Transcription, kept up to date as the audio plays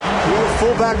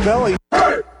fullback belly.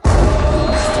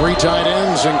 Three tight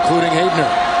ends, including Hayden.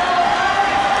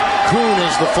 Kuhn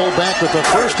is the fullback with the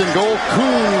first and goal.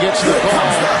 Kuhn gets the ball.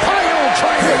 Pyle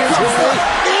driving his way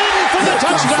in for the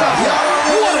touchdown.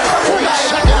 What a great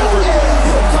second effort.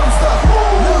 Here comes the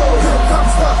here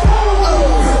comes the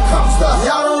here comes the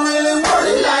y'all don't really want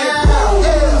it like that.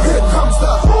 Here comes the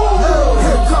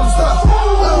here comes the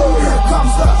here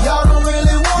comes the y'all don't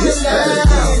really want it like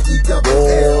that.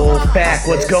 Back,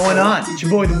 what's going on? It's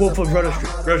your boy, the Wolf of Roto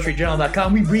Street,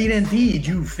 RotoStreetJournal.com. We breed and feed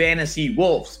you fantasy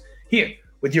wolves here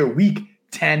with your Week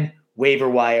 10 waiver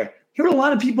wire. Here are a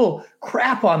lot of people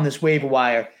crap on this waiver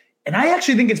wire, and I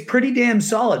actually think it's pretty damn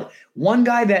solid. One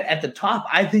guy that at the top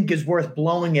I think is worth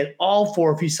blowing it all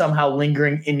for if he's somehow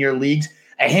lingering in your leagues.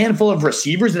 A handful of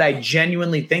receivers that I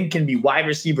genuinely think can be wide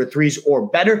receiver 3s or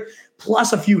better,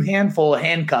 plus a few handful of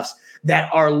handcuffs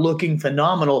that are looking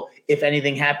phenomenal if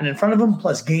anything happened in front of them,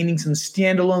 plus gaining some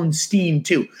standalone steam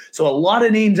too. So a lot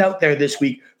of names out there this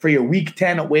week for your Week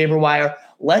 10 waiver wire.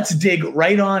 Let's dig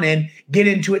right on in, get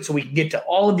into it so we can get to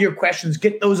all of your questions.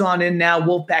 Get those on in now.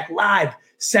 Wolfpack Live,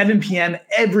 7 p.m.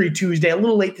 every Tuesday. A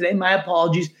little late today. My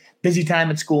apologies. Busy time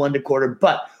at school end of quarter.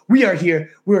 But we are here.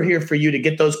 We're here for you to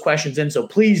get those questions in. So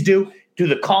please do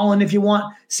the call-in if you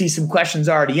want. See some questions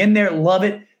already in there. Love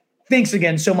it. Thanks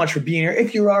again so much for being here.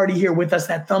 If you're already here with us,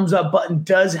 that thumbs up button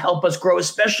does help us grow,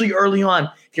 especially early on.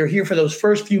 If you're here for those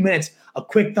first few minutes, a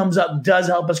quick thumbs up does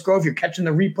help us grow. If you're catching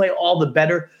the replay, all the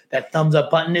better. That thumbs up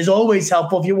button is always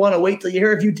helpful. If you want to wait till you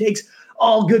hear a few takes,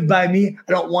 all good by me.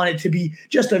 I don't want it to be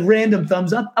just a random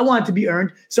thumbs up. I want it to be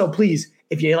earned. So please,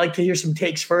 if you like to hear some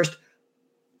takes first,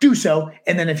 do so.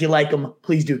 And then if you like them,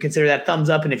 please do consider that thumbs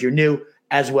up. And if you're new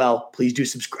as well, please do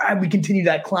subscribe. We continue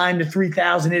that climb to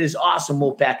 3,000. It is awesome,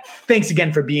 Wolfpack. Thanks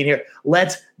again for being here.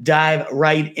 Let's dive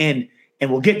right in.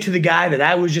 And we'll get to the guy that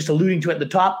I was just alluding to at the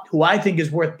top, who I think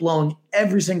is worth blowing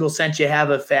every single cent you have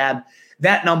of Fab.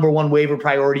 That number one waiver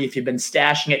priority if you've been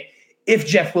stashing it. If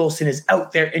Jeff Wilson is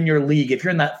out there in your league, if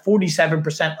you're in that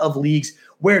 47% of leagues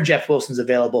where Jeff Wilson's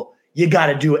available, you got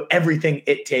to do everything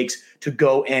it takes to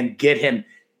go and get him.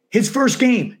 His first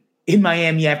game in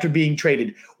Miami after being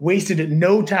traded, wasted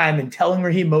no time in telling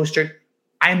Raheem Mostert,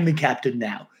 I'm the captain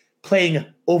now. Playing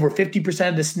over 50%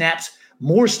 of the snaps,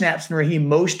 more snaps than Raheem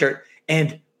Mostert.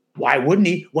 And why wouldn't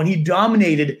he? When he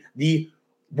dominated the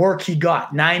work he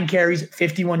got, 9 carries,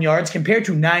 51 yards, compared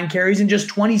to 9 carries and just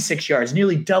 26 yards,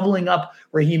 nearly doubling up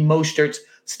Raheem Mostert's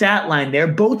stat line there.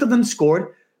 Both of them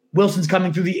scored. Wilson's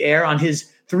coming through the air on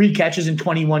his 3 catches and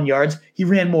 21 yards. He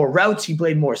ran more routes. He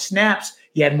played more snaps.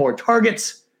 He had more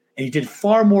targets. And he did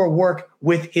far more work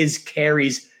with his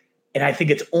carries. And I think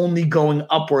it's only going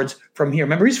upwards from here.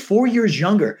 Remember, he's 4 years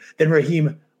younger than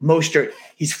Raheem Mostert.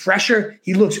 He's fresher.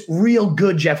 He looks real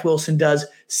good, Jeff Wilson does,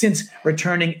 since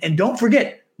returning. And don't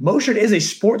forget, Mostert is a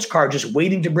sports car just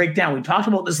waiting to break down. We talked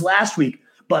about this last week,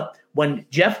 but when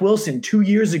Jeff Wilson 2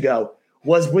 years ago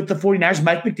was with the 49ers,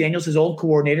 Mike McDaniels, his old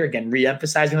coordinator, again,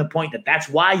 re-emphasizing the point that that's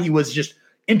why he was just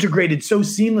integrated so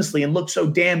seamlessly and looked so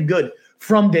damn good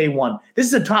from day one. This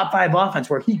is a top 5 offense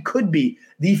where he could be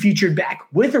the featured back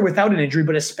with or without an injury,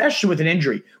 but especially with an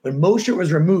injury. When Mostert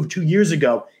was removed 2 years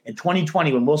ago in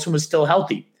 2020, when Wilson was still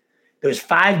healthy, there was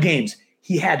 5 games.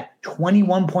 He had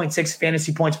 21.6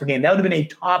 fantasy points per game. That would have been a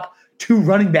top 2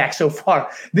 running back so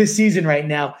far this season right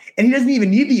now. And he doesn't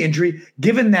even need the injury,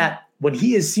 given that when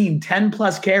he has seen 10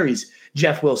 plus carries,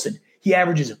 Jeff Wilson, he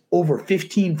averages over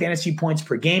 15 fantasy points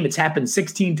per game. It's happened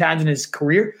 16 times in his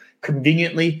career.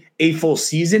 Conveniently, a full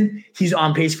season. He's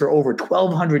on pace for over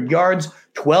 1,200 yards,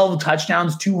 12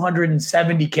 touchdowns,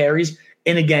 270 carries.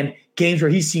 And again, games where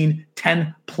he's seen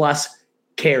 10 plus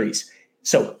carries.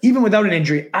 So even without an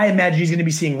injury, I imagine he's going to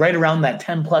be seeing right around that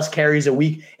 10 plus carries a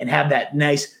week and have that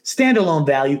nice standalone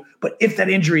value. But if that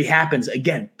injury happens,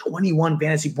 again, 21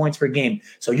 fantasy points per game.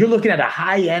 So you're looking at a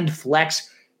high-end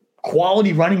flex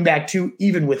quality running back too,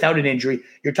 even without an injury.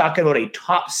 You're talking about a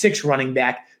top 6 running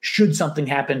back should something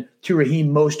happen to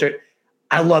Raheem Mostert.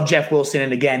 I love Jeff Wilson.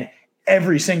 And again,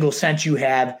 every single cent you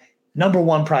have, number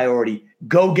one priority.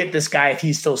 Go get this guy if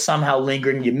he's still somehow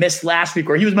lingering. You missed last week,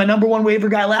 or he was my number one waiver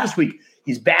guy last week.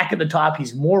 He's back at the top.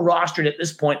 He's more rostered at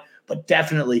this point. But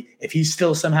definitely, if he's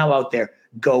still somehow out there,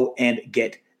 go and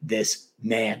get this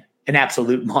man. An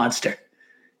absolute monster.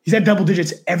 He's had double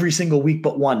digits every single week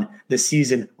but one this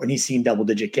season when he's seen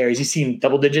double-digit carries. He's seen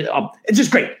double-digit. It's just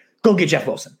great. Go get Jeff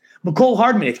Wilson. Mecole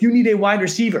Hardman, if you need a wide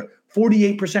receiver,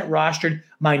 48% rostered,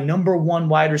 my number one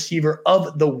wide receiver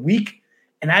of the week.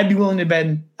 And I'd be willing to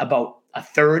bet about a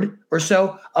third or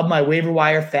so of my waiver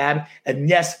wire fab. And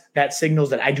yes, that signals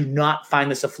that I do not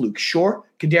find this a fluke. Sure,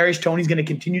 Kadarius Toney's going to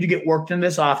continue to get worked in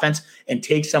this offense and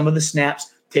take some of the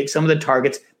snaps take some of the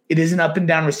targets. It is an up and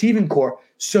down receiving core.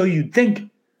 So you'd think,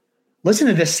 listen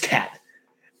to this stat.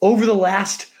 Over the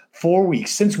last 4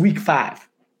 weeks, since week 5,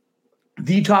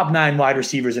 the top 9 wide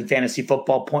receivers in fantasy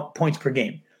football points per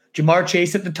game. Jamar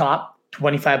Chase at the top,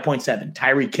 25.7.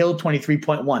 Tyreek Hill,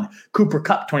 23.1. Cooper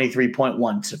Kupp, 23.1.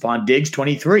 Stephon Diggs,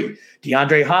 23.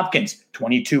 DeAndre Hopkins,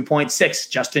 22.6.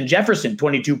 Justin Jefferson,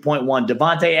 22.1.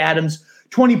 Devontae Adams,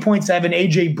 20.7.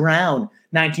 AJ Brown,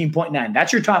 19.9.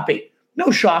 That's your top 8.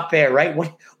 No shock there, right?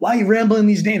 Why are you rambling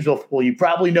these names? Well, you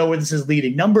probably know where this is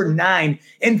leading. Number 9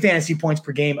 in fantasy points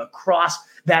per game across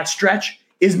that stretch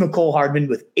is Mecole Hardman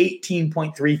with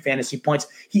 18.3 fantasy points.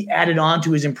 He added on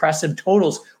to his impressive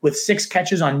totals with 6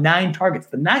 catches on 9 targets.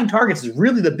 The 9 targets is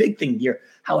really the big thing here,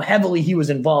 how heavily he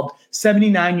was involved.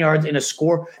 79 yards in a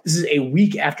score. This is a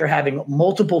week after having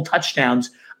multiple touchdowns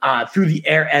through the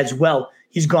air as well.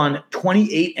 He's gone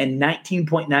 28 and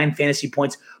 19.9 fantasy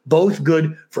points, both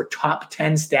good for top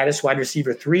 10 status wide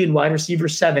receiver 3 and wide receiver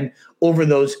 7 over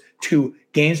those 2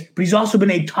 games. But he's also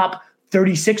been a top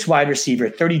 36 wide receiver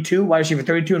 32, wide receiver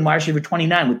 32, and wide receiver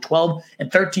 29 with 12 and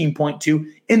 13.2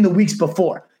 in the weeks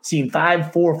before. Seeing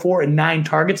 5, 4, 4, and 9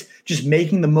 targets, just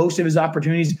making the most of his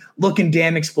opportunities, looking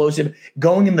damn explosive,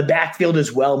 going in the backfield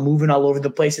as well, moving all over the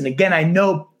place. And again, I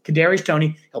know Kadarius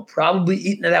Toney, he'll probably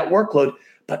eat into that workload,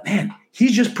 but man,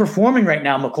 he's just performing right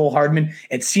now, Mecole Hardman.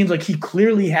 It seems like he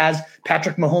clearly has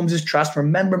Patrick Mahomes' trust.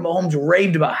 Remember, Mahomes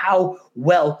raved about how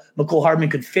well Mecole Hardman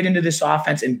could fit into this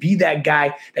offense and be that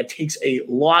guy that takes a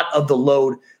lot of the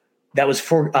load that was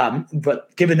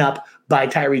given up by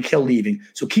Tyreek Hill leaving.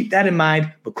 So keep that in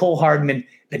mind. Mecole Hardman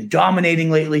been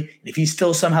dominating lately. And if he's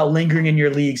still somehow lingering in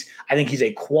your leagues, I think he's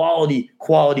a quality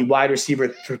wide receiver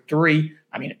 3.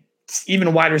 I mean, even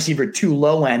a wide receiver 2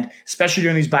 low end, especially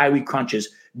during these bye week crunches.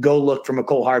 Go look for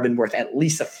Mecole Hardman worth at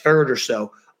least a third or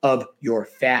so of your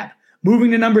fab.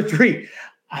 Moving to number 3.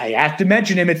 I have to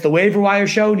mention him. It's the waiver wire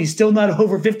show, and he's still not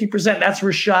over 50%. That's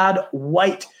Rachaad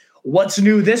White. What's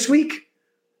new this week?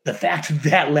 The fact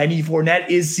that Lenny Fournette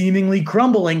is seemingly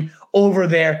crumbling over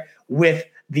there with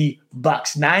the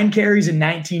Bucs. 9 carries and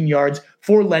 19 yards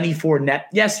for Lenny Fournette.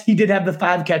 Yes, he did have the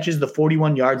 5 catches, the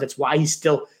 41 yards. That's why he's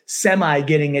still semi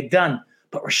getting it done.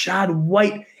 But Rachaad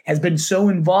White has been so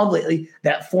involved lately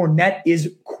that Fournette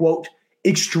is, quote,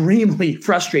 extremely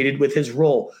frustrated with his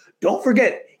role. Don't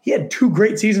forget, he had 2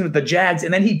 great seasons with the Jags,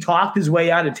 and then he talked his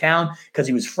way out of town because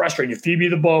he was frustrated. Feed me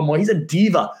the ball more. He's a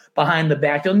diva behind the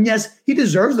backfield. And yes, he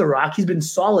deserves the rock. He's been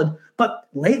solid, but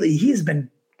lately he has been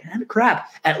kind of crap,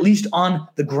 at least on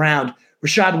the ground.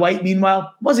 Rachaad White,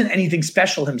 meanwhile, wasn't anything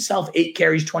special himself. 8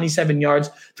 carries, 27 yards,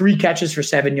 3 catches for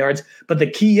 7 yards. But the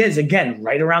key is, again,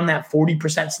 right around that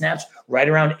 40% snaps, right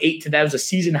around 8 to that was a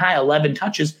season high, 11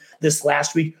 touches this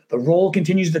last week. The role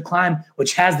continues to climb,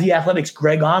 which has the Athletic's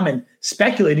Greg Auman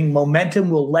speculating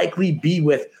momentum will likely be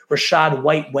with Rachaad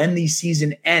White when the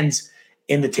season ends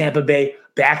in the Tampa Bay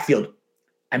backfield.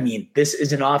 I mean, this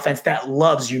is an offense that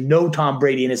loves, Tom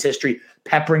Brady in his history,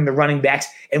 peppering the running backs.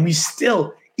 And we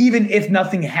still, even if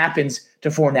nothing happens to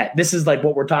Fournette, this is like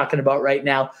what we're talking about right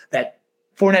now, that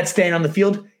Fournette staying on the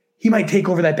field, he might take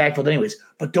over that backfield anyways.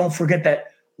 But don't forget that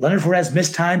Leonard Fournette's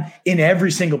missed time in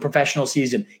every single professional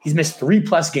season. He's missed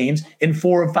 3+ games in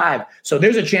 4 of 5. So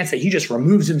there's a chance that he just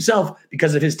removes himself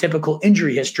because of his typical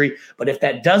injury history. But if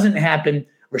that doesn't happen,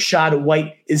 Rachaad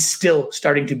White is still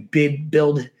starting to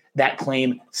build that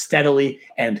claim steadily,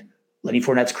 and Lenny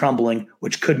Fournette's crumbling,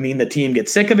 which could mean the team gets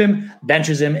sick of him,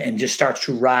 benches him, and just starts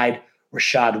to ride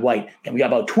Rachaad White. And we got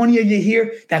about 20 of you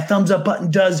here. That thumbs up button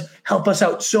does help us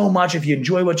out so much. If you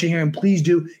enjoy what you're hearing, please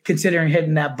do consider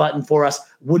hitting that button for us.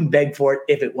 Wouldn't beg for it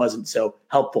if it wasn't so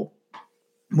helpful.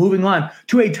 Moving on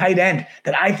to a tight end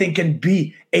that I think can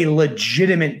be a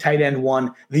legitimate tight end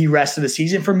 1 the rest of the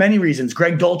season for many reasons.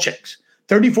 Greg Dulcich,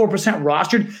 34%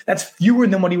 rostered. That's fewer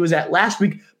than what he was at last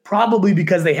week, probably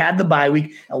because they had the bye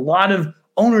week. A lot of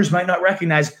owners might not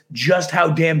recognize just how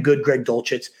damn good Greg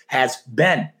Dulcich has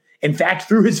been. In fact,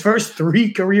 through his first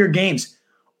 3 career games,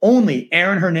 only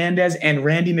Aaron Hernandez and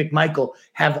Randy McMichael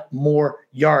have more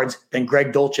yards than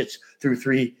Greg Dulcich through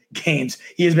 3 games.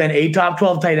 He has been a top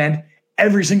 12 tight end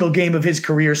every single game of his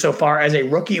career so far as a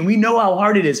rookie. And we know how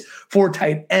hard it is for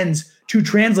tight ends to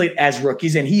translate as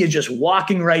rookies. And he is just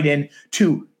walking right in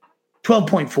to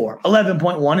 12.4,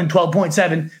 11.1, and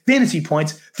 12.7 fantasy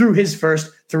points through his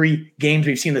first 3 games.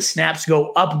 We've seen the snaps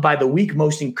go up by the week.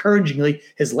 Most encouragingly,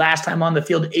 his last time on the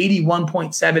field,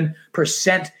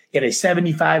 81.7%. He had a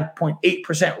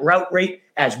 75.8% route rate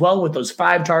as well with those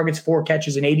 5 targets, 4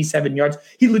 catches, and 87 yards.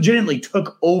 He legitimately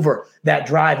took over that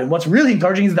drive. And what's really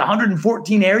encouraging is the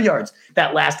 114 air yards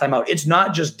that last time out. It's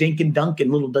not just dink and dunk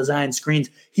and little design screens.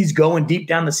 He's going deep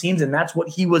down the seams, and that's what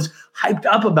he was hyped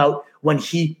up about when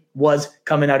he was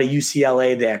coming out of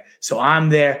UCLA there. So I'm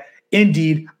there.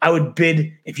 Indeed, I would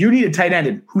bid, if you need a tight end,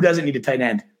 and who doesn't need a tight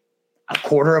end? A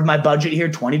quarter of my budget here,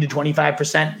 20 to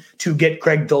 25% to get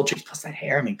Greg Dulcich. Plus that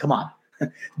hair, I mean, come on.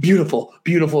 Beautiful,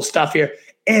 beautiful stuff here.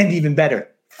 And even better,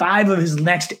 5 of his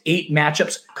next 8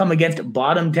 matchups come against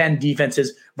bottom 10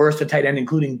 defenses versus the tight end,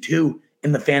 including 2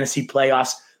 in the fantasy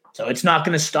playoffs. So it's not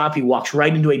going to stop. He walks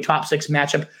right into a top 6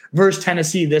 matchup versus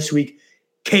Tennessee this week.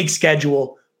 Cake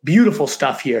schedule. Beautiful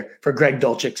stuff here for Greg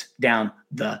Dulcich down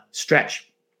the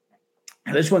stretch.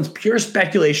 Now, this one's pure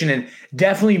speculation and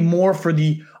definitely more for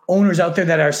the owners out there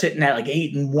that are sitting at like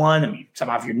 8-1. I mean,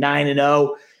 somehow if you're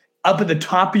 9-0, up at the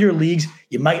top of your leagues,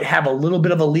 you might have a little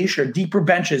bit of a leash or deeper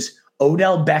benches.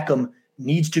 Odell Beckham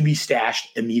needs to be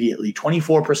stashed immediately.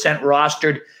 24%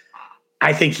 rostered.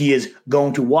 I think he is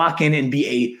going to walk in and be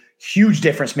a huge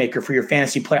difference maker for your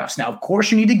fantasy playoffs. Now, of course,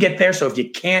 you need to get there. So if you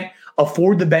can't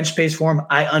afford the bench space for him,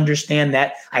 I understand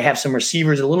that. I have some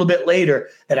receivers a little bit later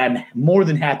that I'm more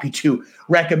than happy to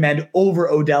recommend over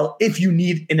Odell if you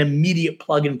need an immediate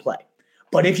plug and play.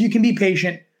 But if you can be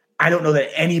patient, I don't know that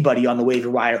anybody on the waiver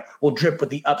wire will drip with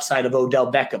the upside of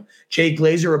Odell Beckham. Jay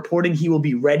Glazer reporting he will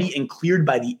be ready and cleared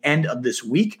by the end of this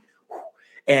week.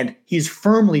 And he's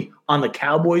firmly on the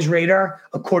Cowboys' radar,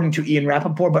 according to Ian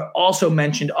Rappaport, but also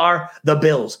mentioned are the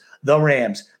Bills, the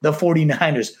Rams, the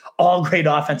 49ers, all great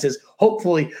offenses.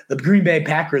 Hopefully, the Green Bay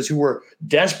Packers, who were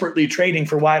desperately trading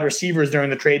for wide receivers during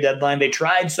the trade deadline, they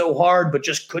tried so hard but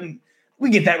just couldn't. We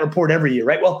get that report every year,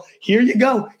 right? Well, here you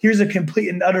go. Here's a complete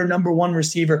and utter number 1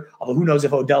 receiver, although who knows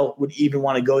if Odell would even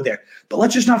want to go there. But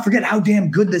let's just not forget how damn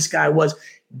good this guy was.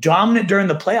 Dominant during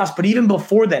the playoffs, but even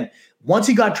before then, once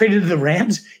he got traded to the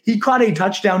Rams, he caught a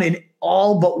touchdown in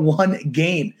all but one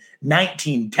game.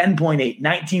 19, 10.8,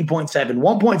 19.7,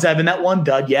 1.7, that one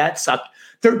dud, yeah, it sucked.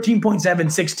 13.7,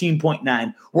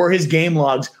 16.9 were his game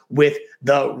logs with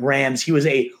the Rams. He was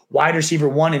a wide receiver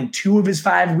 1 in 2 of his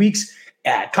 5 weeks,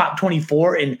 at top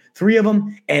 24 in 3 of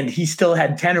them, and he still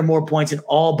had 10 or more points in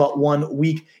all but 1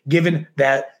 week, given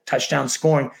that touchdown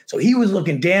scoring. So he was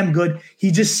looking damn good.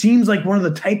 He just seems like one of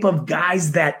the type of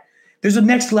guys that there's a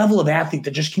next level of athlete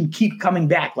that just can keep coming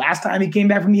back. Last time he came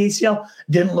back from the ACL,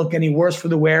 didn't look any worse for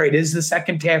the wear. It is the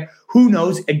second tear. Who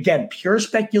knows? Again, pure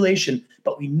speculation,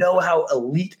 but we know how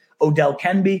elite Odell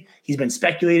can be. He's been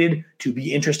speculated to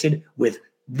be interested with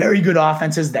very good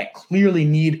offenses that clearly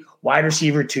need wide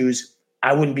receiver 2s.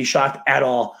 I wouldn't be shocked at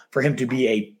all for him to be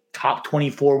a top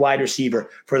 24 wide receiver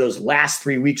for those last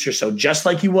 3 weeks or so, just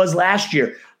like he was last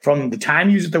year. From the time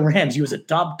he was at the Rams, he was a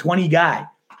top 20 guy.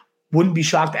 Wouldn't be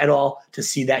shocked at all to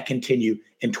see that continue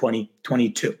in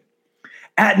 2022.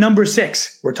 At number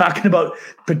 6, we're talking about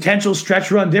potential stretch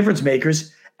run difference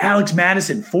makers. Alex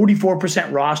Madison, 44%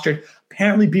 rostered.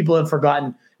 Apparently people have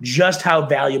forgotten just how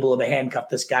valuable of a handcuff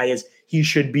this guy is. He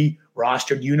should be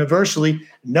rostered universally,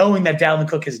 knowing that Dalvin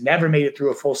Cook has never made it through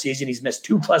a full season. He's missed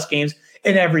 2+ games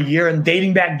in every year, and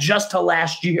dating back just to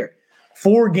last year,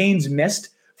 4 games missed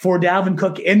for Dalvin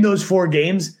Cook. In those 4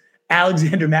 games,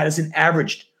 Alexander Madison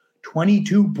averaged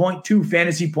 22.2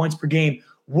 fantasy points per game,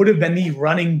 would have been the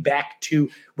running back 2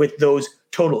 with those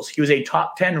totals. He was a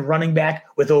top 10 running back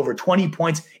with over 20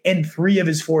 points in 3 of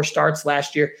his 4 starts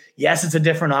last year. Yes, it's a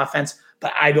different offense,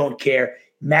 but I don't care.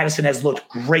 Madison has looked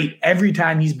great every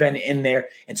time he's been in there.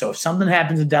 And so if something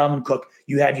happens to Dalvin Cook,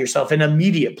 you have yourself an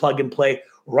immediate plug and play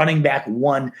running back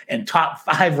 1 and top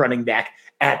 5 running back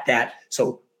at that.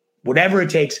 So whatever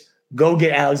it takes, go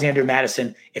get Alexander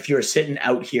Madison if you're sitting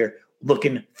out here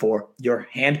looking for your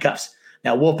handcuffs.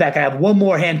 Now, Wolfpack, I have one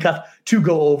more handcuff to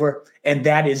go over, and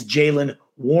that is Jaylen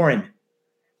Warren.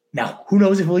 Now, who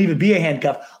knows if he'll even be a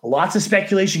handcuff? Lots of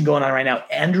speculation going on right now.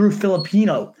 Andrew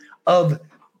Filipino of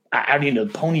I don't even know,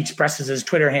 Pony Express is his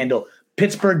Twitter handle,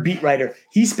 Pittsburgh beat writer.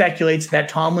 He speculates that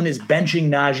Tomlin is benching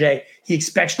Najee. He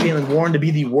expects Jaylen Warren to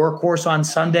be the workhorse on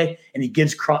Sunday, and he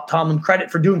gives Tomlin credit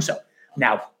for doing so.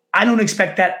 Now, I don't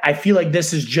expect that. I feel like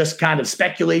this is just kind of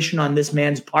speculation on this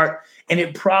man's part, and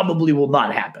it probably will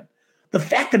not happen. The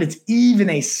fact that it's even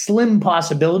a slim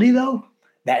possibility, though,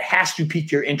 that has to pique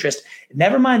your interest.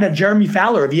 Never mind that Jeremy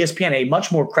Fowler of ESPN, a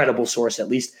much more credible source at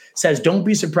least, says don't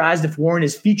be surprised if Warren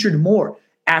is featured more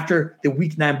after the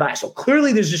Week 9 bye. So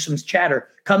clearly there's just some chatter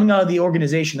coming out of the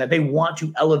organization that they want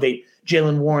to elevate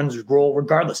Jaylen Warren's role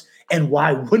regardless. And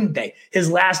why wouldn't they? His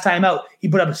last time out, he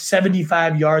put up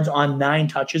 75 yards on 9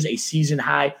 touches, a season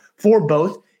high for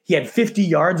both. He had 50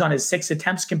 yards on his 6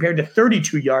 attempts compared to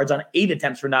 32 yards on 8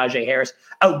 attempts for Najee Harris,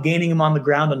 outgaining him on the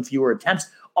ground on fewer attempts,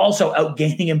 also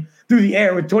outgaining him through the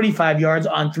air with 25 yards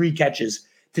on 3 catches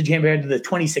compared to the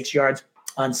 26 yards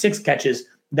on 6 catches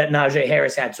that Najee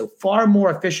Harris had. So far more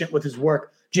efficient with his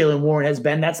work, Jaylen Warren has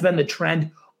been. That's been the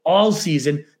trend all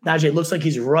season. Najee looks like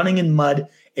he's running in mud.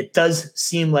 It does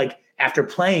seem like after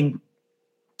playing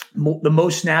the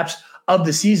most snaps of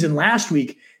the season last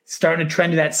week, starting to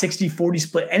trend to that 60-40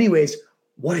 split anyways.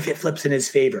 What if it flips in his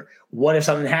favor? What if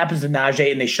something happens to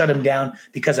Najee and they shut him down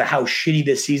because of how shitty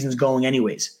this season's going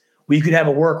anyways? We could have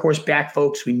a workhorse back,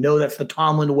 folks. We know that's the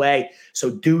Tomlin way. So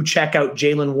do check out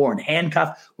Jaylen Warren,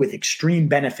 handcuff with extreme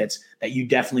benefits that you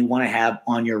definitely want to have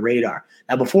on your radar.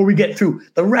 Now, before we get through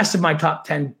the rest of my top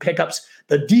 10 pickups,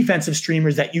 the defensive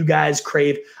streamers that you guys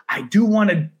crave, I do want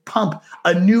to pump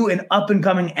a new and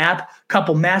up-and-coming app,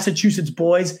 couple Massachusetts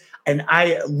boys, and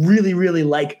I really, really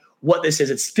like what this is.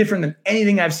 It's different than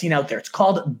anything I've seen out there. It's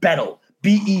called Bettle,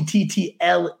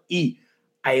 Bettle.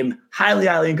 I am highly,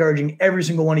 highly encouraging every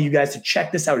single one of you guys to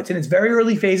check this out. It's in its very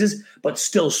early phases, but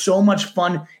still so much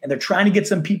fun, and they're trying to get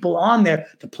some people on there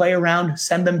to play around,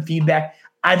 send them feedback.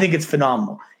 I think it's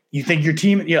phenomenal. You think your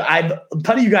team, a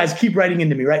ton of you guys keep writing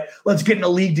into me, right? Let's get in a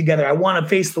league together. I want to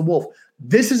face the Wolf.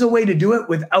 This is a way to do it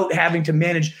without having to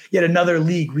manage yet another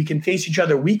league. We can face each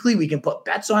other weekly. We can put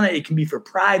bets on it. It can be for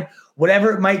pride,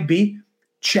 whatever it might be.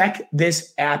 Check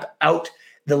this app out.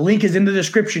 The link is in the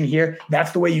description here.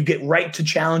 That's the way you get right to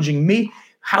challenging me.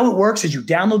 How it works is you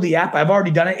download the app. I've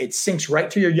already done it. It syncs right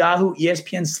to your Yahoo,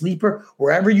 ESPN, Sleeper,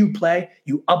 wherever you play.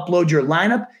 You upload your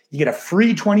lineup. You get a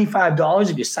free $25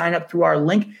 if you sign up through our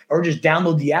link or just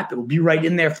download the app. It will be right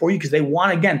in there for you because they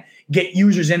want, again, get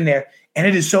users in there. And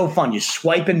it is so fun. You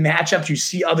swipe in matchups. You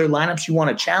see other lineups you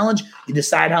want to challenge. You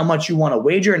decide how much you want to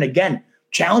wager. And again,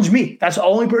 challenge me. That's the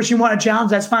only person you want to challenge.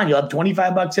 That's fine. You'll have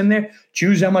 $25 in there.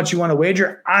 Choose how much you want to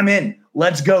wager. I'm in.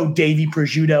 Let's go, Davey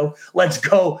Prosciutto. Let's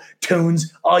go,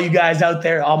 Tunes. All you guys out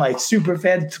there, all my super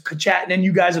fans chatting in.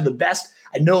 You guys are the best.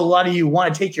 I know a lot of you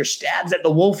want to take your stabs at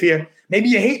the Wolf here. Maybe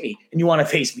you hate me and you want to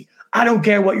face me. I don't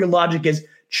care what your logic is.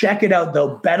 Check it out,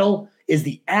 though. Bettle is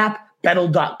the app.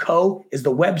 Bettle.co is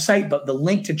the website, but the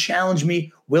link to challenge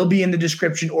me will be in the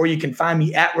description, or you can find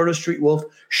me at Roto Street Wolf.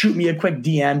 Shoot me a quick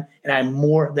DM, and I'm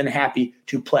more than happy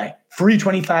to play. Free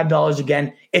 $25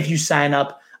 again if you sign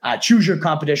up. Choose your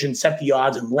competition, set the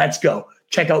odds, and let's go.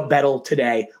 Check out Bettle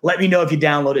today. Let me know if you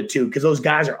download it too, because those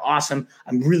guys are awesome.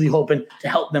 I'm really hoping to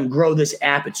help them grow this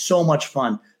app. It's so much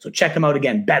fun. So check them out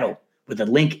again, Bettle, with a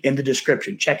link in the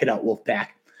description. Check it out, Wolfpack.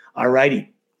 All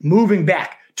righty. Moving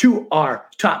back to our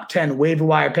top 10 waiver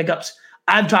wire pickups.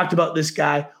 I've talked about this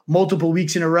guy multiple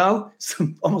weeks in a row,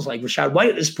 almost like Rachaad White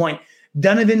at this point.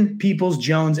 Donovan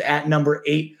Peoples-Jones at number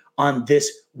 8 on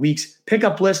this week's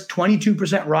pickup list, 22%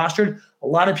 rostered. A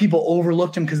lot of people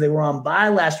overlooked him because they were on bye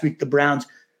last week, the Browns,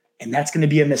 and that's going to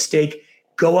be a mistake.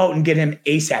 Go out and get him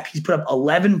ASAP. He's put up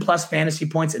 11-plus fantasy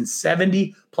points and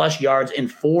 70-plus yards in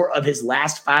 4 of his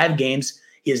last 5 games.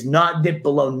 He has not dipped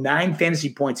below 9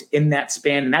 fantasy points in that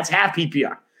span, and that's half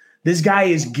PPR. This guy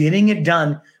is getting it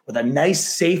done with a nice,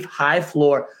 safe, high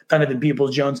floor, Donovan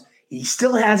Peoples-Jones. He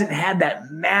still hasn't had that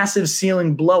massive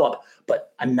ceiling blow up,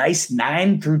 but a nice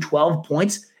 9 through 12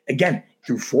 points. Again,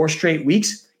 through 4 straight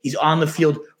weeks, he's on the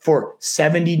field for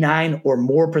 79 or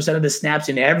more percent of the snaps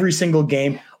in every single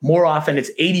game. More often, it's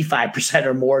 85%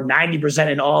 or more,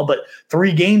 90% in all, but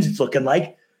 3 games it's looking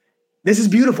like. This is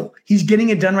beautiful. He's getting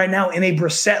it done right now in a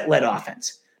Brissett-led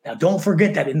offense. Now, don't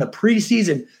forget that in the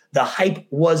preseason, the hype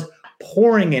was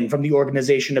pouring in from the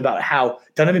organization about how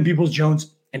Donovan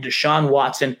Peoples-Jones and Deshaun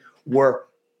Watson were,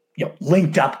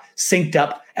 linked up, synced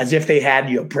up, as if they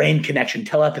had, brain connection,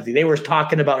 telepathy. They were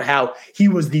talking about how he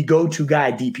was the go-to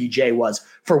guy, DPJ was,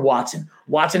 for Watson.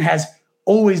 Watson has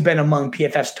always been among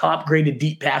PFF's top-graded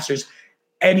deep passers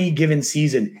any given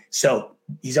season. So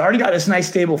he's already got this nice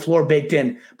stable floor baked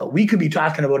in, but we could be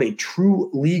talking about a true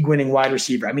league-winning wide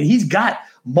receiver. I mean, he's got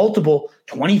multiple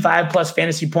 25-plus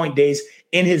fantasy point days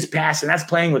in his past, and that's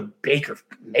playing with Baker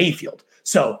Mayfield.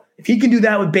 So if he can do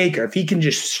that with Baker, if he can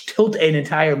just tilt an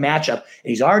entire matchup, and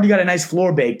he's already got a nice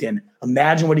floor baked in,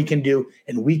 imagine what he can do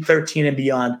in Week 13 and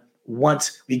beyond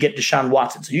once we get Deshaun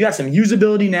Watson. So you got some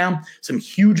usability now, some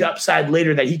huge upside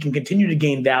later that he can continue to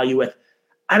gain value with.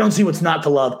 I don't see what's not to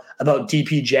love about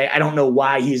DPJ. I don't know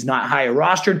why he's not higher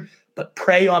rostered, but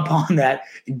prey upon that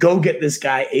and go get this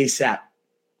guy ASAP.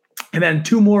 And then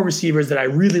 2 more receivers that I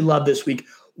really love this week.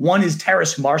 One is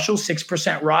Terrace Marshall,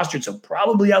 6% rostered, so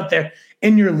probably out there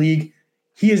in your league.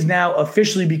 He has now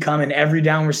officially become an every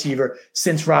down receiver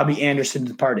since Robbie Anderson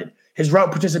departed. His route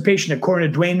participation,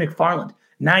 according to Dwayne McFarland,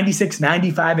 96,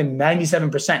 95, and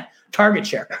 97%. Target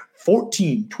share,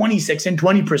 14, 26, and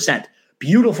 20%.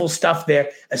 Beautiful stuff there,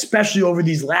 especially over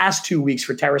these last 2 weeks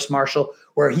for Terrace Marshall,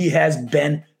 where he has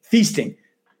been feasting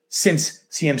since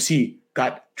CMC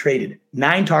got traded.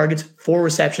 9 targets, 4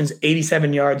 receptions,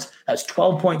 87 yards. That's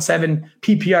 12.7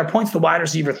 PPR points. The wide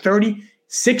receiver,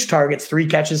 36 targets, 3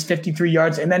 catches, 53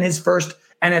 yards. And then his first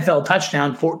NFL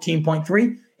touchdown,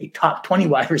 14.3, a top 20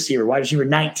 wide receiver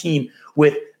 19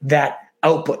 with that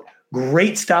output.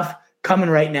 Great stuff coming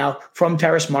right now from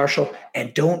Terrace Marshall.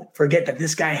 And don't forget that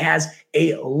this guy has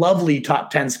a lovely top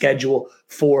 10 schedule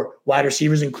for wide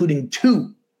receivers, including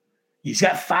 2. He's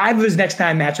got 5 of his next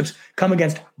 9 matchups come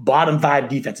against bottom 5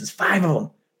 defenses. 5 of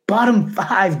them. Bottom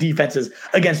 5 defenses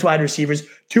against wide receivers.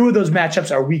 2 of those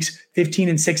matchups are weeks 15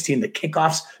 and 16, the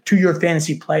kickoffs to your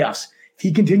fantasy playoffs. If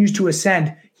he continues to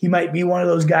ascend, he might be one of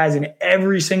those guys in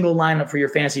every single lineup for your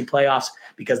fantasy playoffs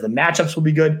because the matchups will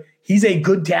be good. He's a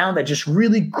good talent that just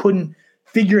really couldn't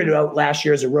figure it out last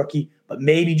year as a rookie, but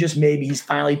maybe, just maybe, he's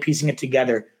finally piecing it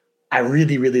together. I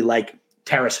really, really like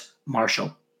Terrace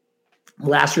Marshall.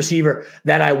 Last receiver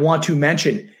that I want to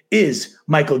mention is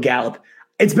Michael Gallup.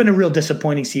 It's been a real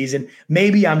disappointing season.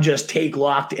 Maybe I'm just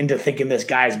take-locked into thinking this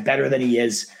guy is better than he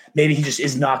is. Maybe he just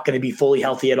is not going to be fully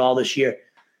healthy at all this year.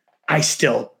 I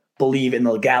still believe in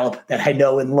the Gallup that I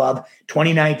know and love.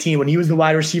 2019, when he was the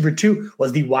wide receiver 2,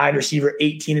 was the wide receiver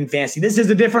 18 in fantasy. This is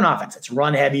a different offense. It's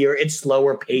run heavier. It's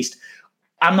slower paced.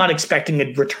 I'm not expecting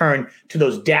a return to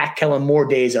those Dak Kellen Moore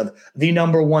days of the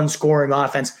number 1 scoring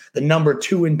offense, the number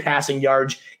 2 in passing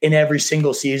yards in every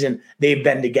single season they've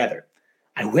been together.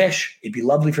 I wish. It'd be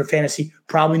lovely for fantasy.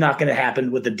 Probably not going to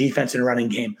happen with the defense and running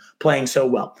game playing so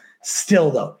well.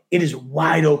 Still, though, it is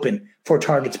wide open for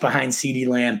targets behind CeeDee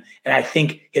Lamb, and I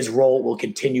think his role will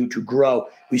continue to grow.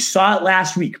 We saw it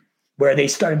last week where they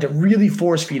started to really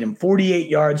force feed him. 48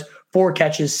 yards, 4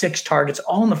 catches, 6 targets,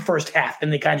 all in the first half,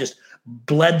 and they kind of just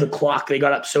bled the clock. They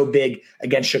got up so big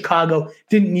against Chicago,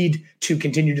 didn't need to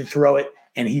continue to throw it,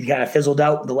 and he kind of fizzled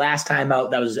out the last time out.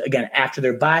 That was, again, after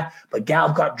their bye, but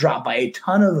Gallup got dropped by a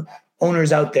ton of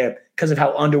owners out there because of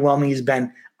how underwhelming he's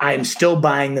been. I am still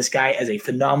buying this guy as a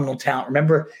phenomenal talent.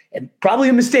 Remember, and probably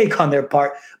a mistake on their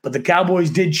part, but the Cowboys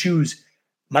did choose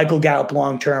Michael Gallup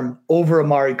long-term over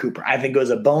Amari Cooper. I think it was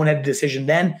a boneheaded decision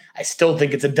then. I still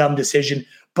think it's a dumb decision,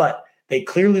 but they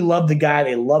clearly loved the guy.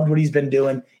 They loved what he's been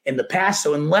doing in the past.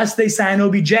 So unless they sign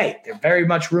OBJ, they're very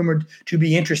much rumored to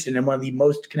be interested in one of the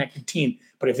most connected teams.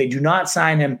 But if they do not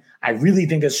sign him, I really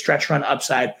think there's stretch run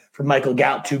upside for Michael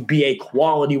Gallup to be a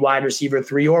quality wide receiver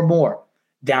 3 or more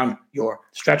down your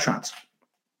stretch runs.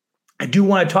 I do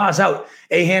want to toss out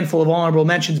a handful of honorable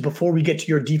mentions before we get to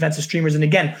your defensive streamers. And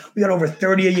again, we got over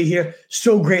 30 of you here.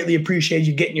 So greatly appreciate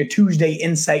you getting your Tuesday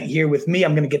insight here with me.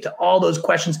 I'm going to get to all those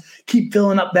questions. Keep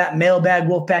filling up that mailbag,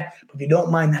 Wolfpack. But if you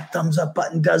don't mind, that thumbs up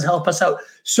button does help us out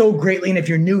so greatly. And if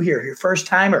you're new here, your first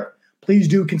timer, please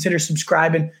do consider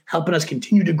subscribing, helping us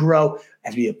continue to grow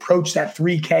as we approach that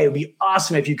 3K. It would be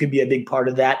awesome if you could be a big part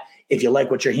of that. If you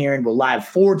like what you're hearing, we're live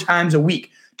 4 times a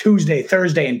week, Tuesday,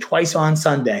 Thursday, and twice on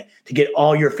Sunday to get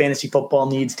all your fantasy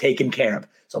football needs taken care of.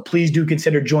 So please do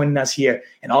consider joining us here.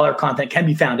 And all our content can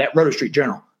be found at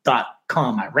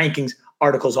rotostreetjournal.com. My rankings,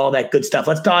 articles, all that good stuff.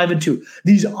 Let's dive into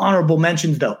these honorable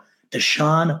mentions, though.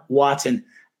 Deshaun Watson.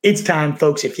 It's time,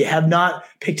 folks. If you have not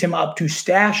picked him up to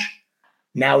stash,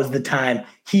 now is the time.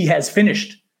 He has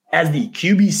finished as the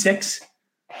QB6,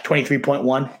 23.1,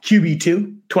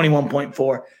 QB2,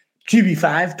 21.4,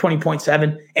 QB5,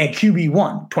 20.7, and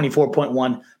QB1,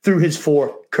 24.1 through his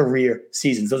 4 career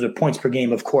seasons. Those are points per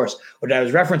game, of course, what I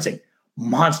was referencing.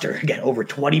 Monster, again, over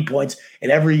 20 points in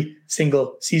every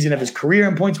single season of his career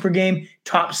in points per game,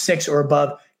 top 6 or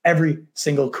above every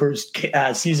single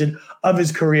season of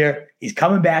his career. He's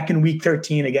coming back in week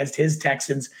 13 against his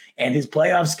Texans, and his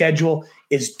playoff schedule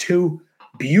is 2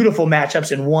 beautiful matchups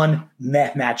and 1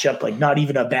 meh matchup, like not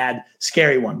even a bad,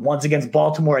 scary one. One's against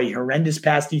Baltimore, a horrendous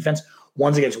pass defense.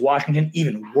 One's against Washington,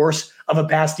 even worse of a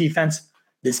pass defense.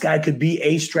 This guy could be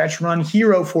a stretch run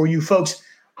hero for you folks.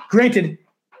 Granted,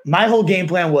 my whole game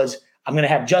plan was I'm going to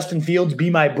have Justin Fields be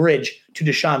my bridge to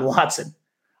Deshaun Watson.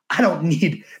 I don't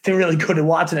need to really go to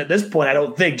Watson at this point. I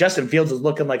don't think Justin Fields is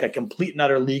looking like a complete and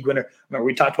utter league winner. Remember,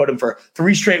 we talked about him for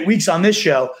 3 straight weeks on this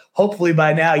show. Hopefully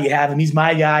by now you have him. He's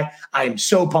my guy. I am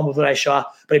so pumped with what I saw.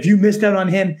 But if you missed out on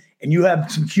him and you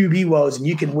have some QB woes and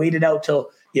you can wait it out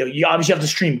till, you obviously have to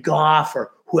stream Goff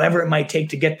or whoever it might take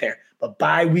to get there. But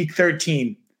by week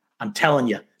 13, I'm telling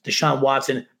you, Deshaun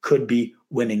Watson could be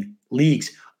winning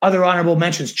leagues. Other honorable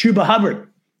mentions, Chuba Hubbard.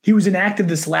 He was inactive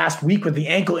this last week with the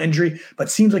ankle injury,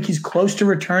 but seems like he's close to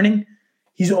returning.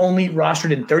 He's only rostered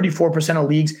in 34% of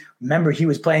leagues. Remember, he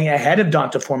was playing ahead of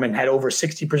D'Onta Foreman, had over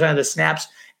 60% of the snaps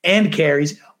and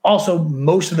carries, also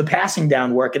most of the passing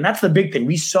down work. And that's the big thing.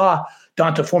 We saw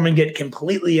D'Onta Foreman get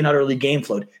completely and utterly game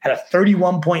flowed. Had a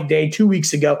 31-point day 2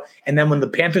 weeks ago. And then when the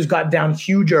Panthers got down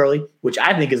huge early, which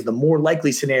I think is the more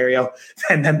likely scenario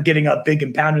than them getting up big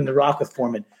and pounding the rock with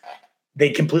Foreman, they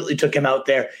completely took him out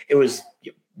there. It was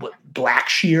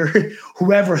Blackshear,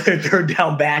 whoever their third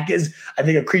down back is. I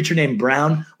think a creature named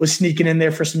Brown was sneaking in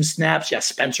there for some snaps. Yeah,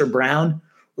 Spencer Brown.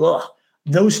 Ugh.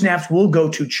 Those snaps will go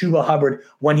to Chuba Hubbard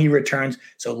when he returns.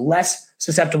 So less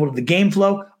susceptible to the game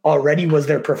flow. Already was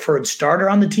their preferred starter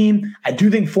on the team. I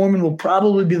do think Foreman will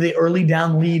probably be the early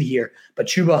down lead here. But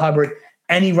Chuba Hubbard,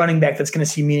 any running back that's going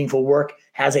to see meaningful work,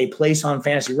 has a place on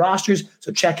fantasy rosters.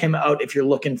 So check him out if you're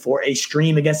looking for a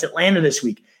stream against Atlanta this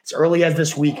week. As early as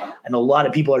this week, and a lot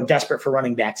of people are desperate for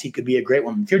running backs. He could be a great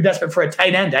one. If you're desperate for a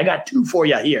tight end, I got two for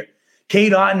you here.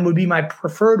 Cade Otton would be my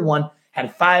preferred one.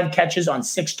 Had 5 catches on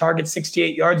 6 targets,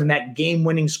 68 yards, and that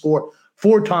game-winning score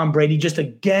for Tom Brady. Just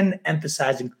again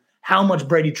emphasizing how much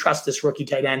Brady trusts this rookie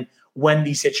tight end when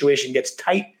the situation gets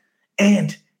tight.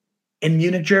 And in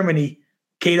Munich, Germany,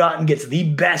 Cade Otton gets the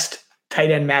best tight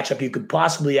end matchup you could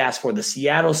possibly ask for. The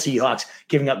Seattle Seahawks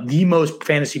giving up the most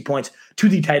fantasy points to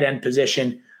the tight end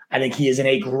position. I think he is in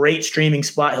a great streaming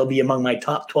spot. He'll be among my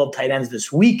top 12 tight ends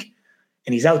this week.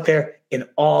 And he's out there in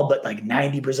all but like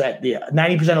 90%. Yeah,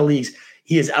 90% of leagues,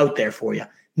 he is out there for you.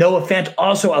 Noah Fant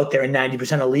also out there in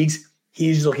 90% of leagues.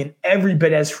 He's looking every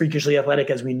bit as freakishly athletic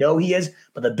as we know he is.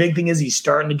 But the big thing is he's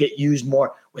starting to get used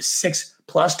more with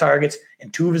 6+ targets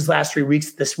in 2 of his last 3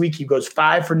 weeks. This week he goes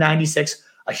 5 for 96.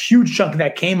 A huge chunk of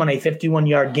that came on a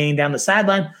 51-yard gain down the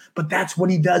sideline. But that's what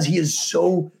he does. He is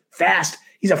so fast.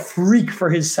 He's a freak for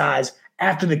his size.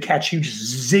 After the catch, he was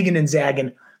just zigging and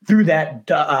zagging through that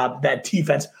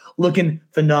defense, looking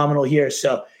phenomenal here.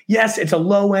 So, yes, it's a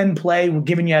low-end play. We're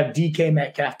giving you DK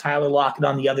Metcalf, Tyler Lockett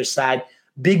on the other side.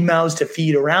 Big mouths to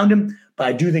feed around him. But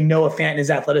I do think Noah Fant and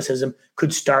his athleticism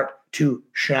could start to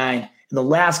shine. And the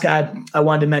last guy I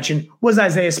wanted to mention was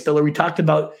Isaiah Spiller. We talked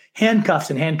about handcuffs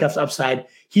and handcuffs upside.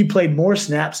 He played more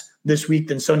snaps this week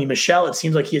than Sony Michel. It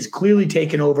seems like he has clearly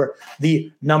taken over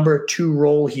the number 2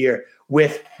 role here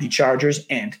with the Chargers.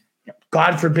 And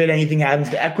God forbid anything happens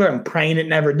to Eckler. I'm praying it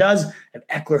never does. I have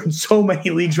Eckler in so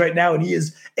many leagues right now, and he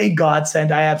is a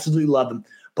godsend. I absolutely love him.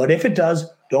 But if it does,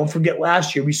 don't forget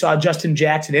last year we saw Justin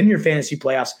Jackson in your fantasy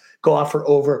playoffs go off for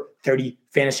over 30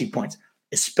 fantasy points.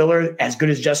 Is Spiller as good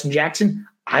as Justin Jackson?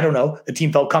 I don't know. The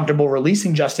team felt comfortable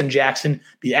releasing Justin Jackson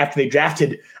after they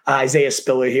drafted Isaiah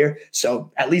Spiller here.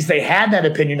 So at least they had that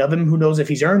opinion of him. Who knows if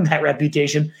he's earned that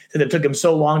reputation that it took him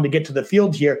so long to get to the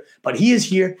field here. But he is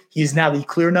here. He is now the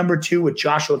clear number 2 with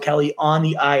Joshua Kelly on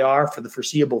the IR for the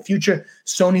foreseeable future.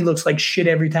 Sony looks like shit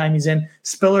every time he's in.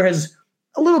 Spiller has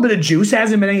a little bit of juice.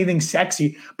 Hasn't been anything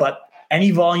sexy, but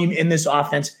any volume in this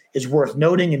offense is worth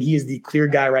noting, and he is the clear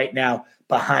guy right now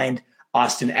behind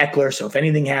Austin Eckler. So if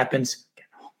anything happens,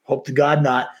 hope to God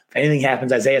not. If anything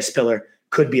happens, Isaiah Spiller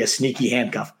could be a sneaky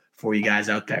handcuff for you guys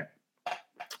out there.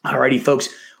 Alrighty, folks,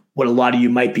 what a lot of you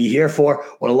might be here for,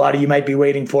 what a lot of you might be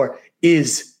waiting for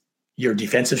is your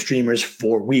defensive streamers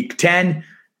for week 10.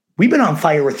 We've been on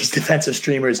fire with these defensive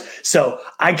streamers, so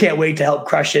I can't wait to help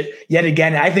crush it yet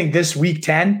again. I think this week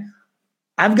 10,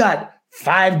 I've got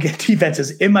 5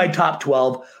 defenses in my top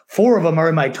 12. 4 of them are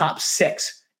in my top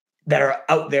 6. That are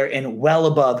out there in well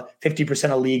above 50%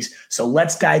 of leagues. So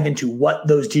let's dive into what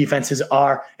those defenses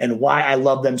are and why I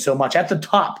love them so much. At the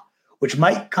top, which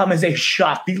might come as a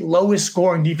shock, the lowest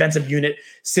scoring defensive unit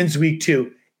since week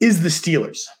 2 is the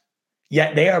Steelers.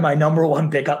 Yet they are my number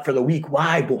 1 pickup for the week.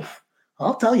 Why, Wolf?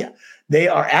 I'll tell you. They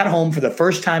are at home for the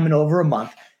first time in over a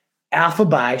month. Alpha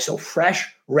bye, so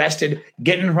fresh, rested,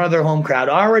 getting in front of their home crowd,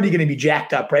 already going to be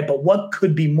jacked up, right? But what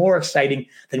could be more exciting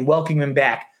than welcoming them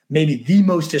back? Maybe the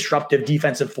most disruptive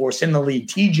defensive force in the league,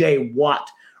 TJ Watt,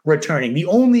 returning. The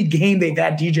only game they've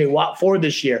had TJ Watt for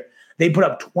this year, they put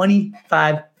up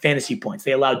 25 fantasy points.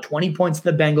 They allowed 20 points to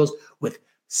the Bengals with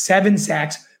 7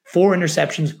 sacks, 4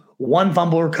 interceptions, 1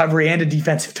 fumble recovery, and a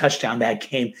defensive touchdown that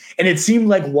game. And it seemed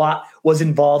like Watt was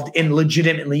involved in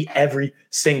legitimately every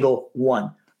single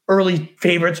one. Early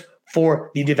favorites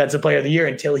for the defensive player of the year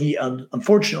until he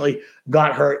unfortunately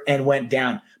got hurt and went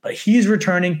down. But he's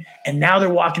returning, and now they're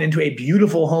walking into a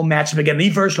beautiful home matchup. Again, the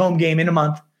first home game in a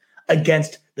month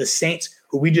against the Saints,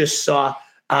 who we just saw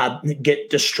get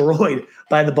destroyed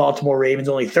by the Baltimore Ravens.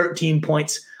 Only 13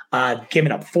 points,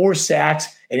 giving up 4 sacks,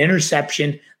 an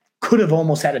interception. Could have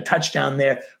almost had a touchdown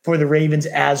there for the Ravens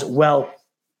as well.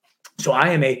 So I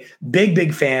am a big,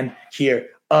 big fan here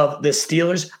of the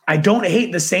Steelers. I don't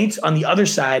hate the Saints on the other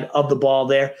side of the ball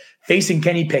there, facing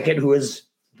Kenny Pickett, who is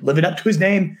living up to his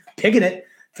name, picking it,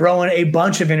 throwing a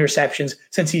bunch of interceptions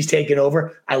since he's taken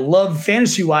over. I love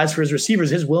fantasy-wise for his receivers,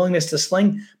 his willingness to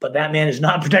sling, but that man is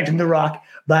not protecting the rock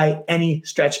by any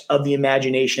stretch of the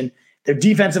imagination. Their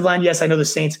defensive line, yes, I know the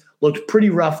Saints looked pretty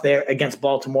rough there against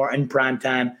Baltimore in prime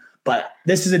time, but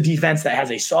this is a defense that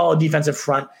has a solid defensive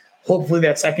front. Hopefully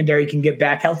that secondary can get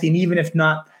back healthy, and even if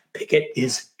not, Pickett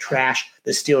is trash.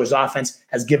 The Steelers offense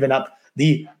has given up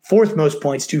the fourth most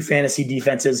points to fantasy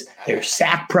defenses. They're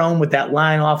sack prone with that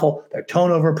line awful. They're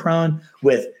turnover prone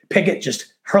with Pickett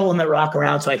just hurling that rock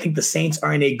around. So I think the Saints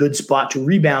are in a good spot to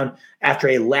rebound after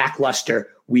a lackluster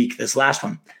week, this last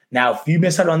one. Now, if you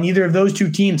miss out on either of those two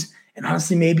teams, and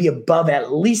honestly maybe above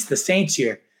at least the Saints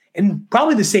here, and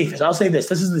probably the safest, I'll say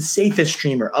this is the safest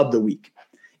streamer of the week,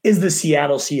 is the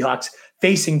Seattle Seahawks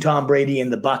facing Tom Brady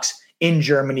and the Bucs in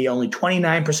Germany, only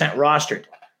 29% rostered.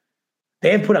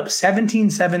 They have put up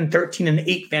 17, 7, 13, and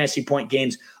 8 fantasy point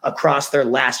games across their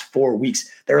last 4 weeks.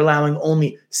 They're allowing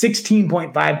only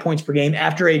 16.5 points per game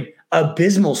after a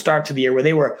abysmal start to the year where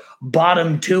they were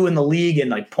bottom 2 in the league in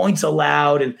like points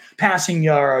allowed and passing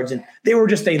yards. And they were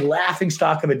just a laughing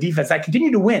stock of a defense that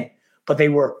continued to win, but they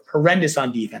were horrendous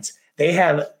on defense. They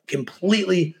have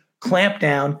completely clamped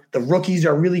down. The rookies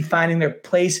are really finding their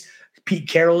place. Pete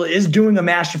Carroll is doing a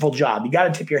masterful job. You got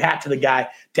to tip your hat to the guy.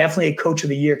 Definitely a coach of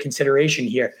the year consideration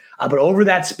here. But over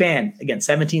that span, again,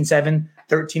 17, 7,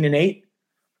 13, and 8,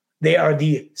 they are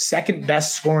the second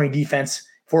best scoring defense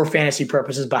for fantasy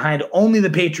purposes behind only the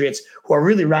Patriots, who are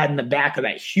really riding the back of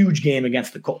that huge game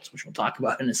against the Colts, which we'll talk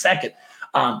about in a second.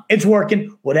 It's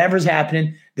working. Whatever's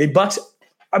happening. The Bucs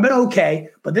have been okay,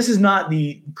 but this is not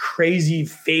the crazy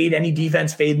fade any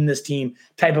defense fade in this team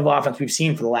type of offense we've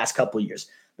seen for the last couple of years.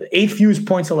 The 8th fewest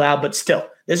points allowed, but still,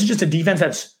 this is just a defense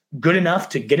that's good enough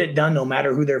to get it done no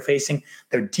matter who they're facing.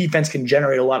 Their defense can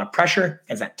generate a lot of pressure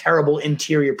as that terrible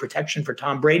interior protection for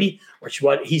Tom Brady, which is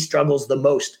what he struggles the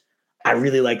most. I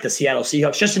really like the Seattle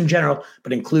Seahawks just in general,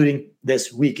 but including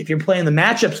this week. If you're playing the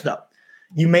matchups, though,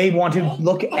 you may want to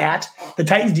look at the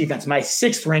Titans defense, my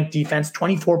 6th ranked defense,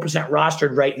 24%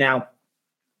 rostered right now.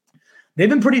 They've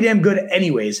been pretty damn good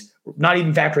anyways, not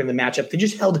even factoring the matchup. They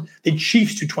just held the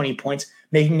Chiefs to 20 points,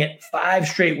 making it 5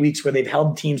 straight weeks where they've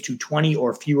held teams to 20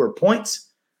 or fewer points.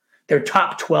 They're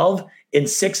top 12 in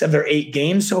 6 of their 8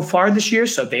 games so far this year,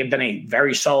 so they've been a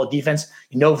very solid defense.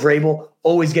 You know Vrabel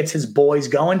always gets his boys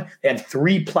going. They have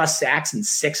 3+ sacks in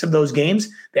 6 of those games.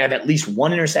 They have at least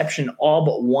 1 interception in all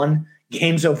but 1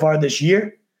 game so far this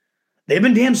year. They've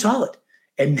been damn solid.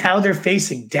 And now they're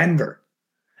facing Denver,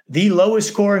 the lowest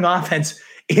scoring offense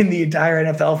in the entire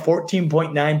NFL,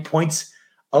 14.9 points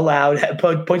allowed,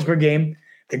 points per game.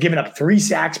 They're giving up 3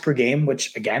 sacks per game,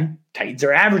 which, again, Titans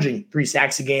are averaging 3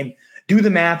 sacks a game. Do the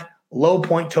math, low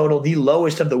point total, the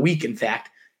lowest of the week, in fact.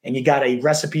 And you got a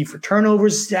recipe for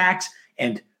turnovers, sacks,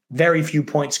 and very few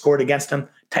points scored against them.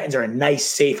 Titans are a nice,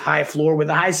 safe, high floor with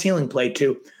a high ceiling play,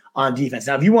 too, on defense.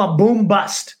 Now, if you want boom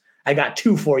bust, I got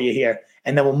 2 for you here,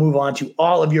 and then we'll move on to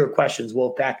all of your questions,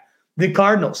 Wolfpack. The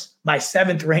Cardinals, my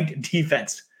 7th ranked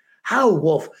defense. How,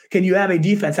 Wolf, can you have a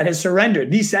defense that has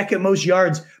surrendered the second most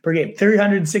yards per game,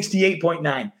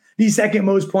 368.9, the second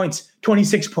most points,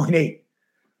 26.8?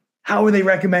 How are they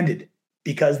recommended?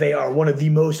 Because they are one of the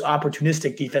most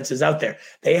opportunistic defenses out there.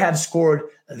 They have scored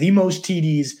the most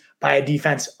TDs by a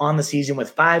defense on the season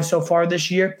with 5 so far this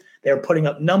year. They're putting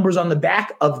up numbers on the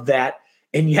back of that.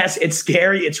 And yes, it's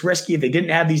scary. It's risky. If they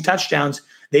didn't have these touchdowns,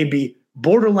 they'd be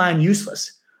borderline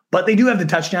useless. But they do have the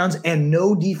touchdowns, and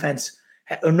no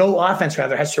offense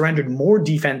has surrendered more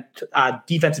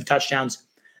defensive touchdowns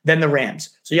than the Rams.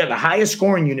 So you have the highest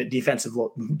scoring unit defensive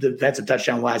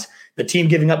touchdown wise. The team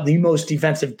giving up the most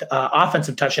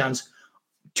offensive touchdowns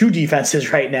to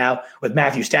defenses right now, with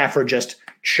Matthew Stafford just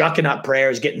chucking up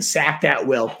prayers, getting sacked at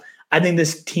will. I think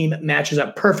this team matches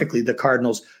up perfectly, the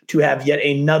Cardinals, to have yet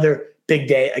another big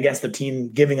day against the team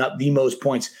giving up the most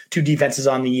points to defenses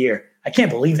on the year. I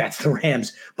can't believe that's the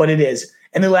Rams, but it is.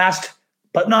 And the last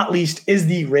but not least is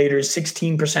the Raiders,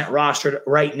 16% rostered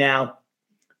right now.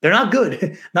 They're not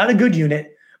good, not a good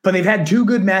unit, but they've had 2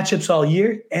 good matchups all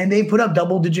year, and they put up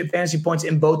double-digit fantasy points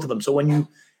in both of them. So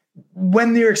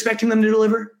when they're expecting them to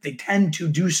deliver, they tend to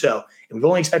do so. And we've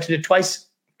only expected it twice.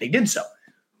 They did so.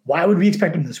 Why would we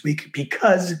expect them this week?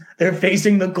 Because they're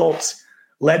facing the Colts,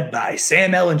 led by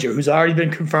Sam Ehlinger, who's already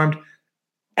been confirmed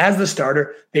as the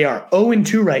starter. They are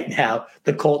 0-2 right now,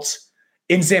 the Colts,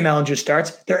 in Sam Ehlinger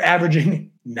starts. They're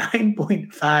averaging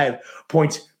 9.5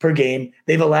 points per game.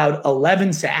 They've allowed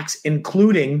 11 sacks,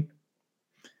 including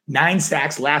 9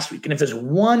 sacks last week. And if there's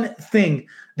one thing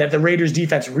that the Raiders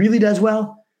defense really does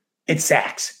well, it's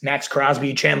sacks. Max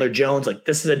Crosby, Chandler Jones, like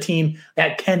this is a team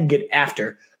that can get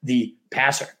after the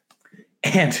passer.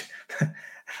 And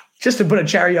just to put a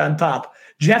cherry on top,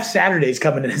 Jeff Saturday's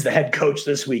coming in as the head coach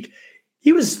this week.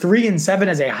 He was 3-7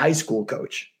 as a high school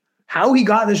coach. How he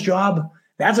got this job,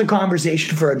 that's a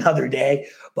conversation for another day.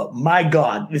 But my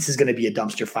God, this is going to be a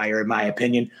dumpster fire, in my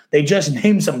opinion. They just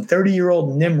named some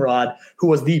 30-year-old Nimrod, who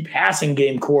was the passing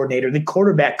game coordinator, the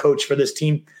quarterback coach for this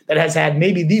team that has had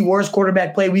maybe the worst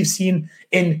quarterback play we've seen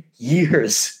in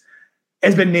years,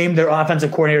 has been named their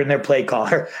offensive coordinator and their play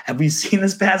caller. Have we seen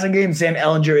this passing game? Sam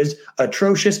Ellinger is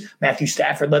atrocious. Matthew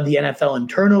Stafford led the NFL in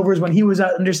turnovers when he was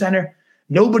out under center.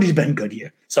 Nobody's been good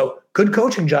here. So good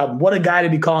coaching job. What a guy to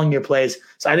be calling your plays.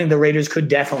 So I think the Raiders could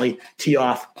definitely tee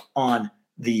off on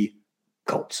the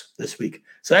Colts this week.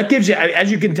 So that gives you,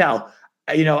 as you can tell,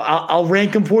 I'll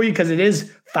rank them for you because it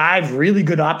is 5 really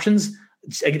good options.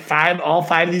 All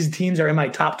 5 of these teams are in my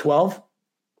top 12.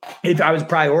 If I was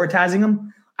prioritizing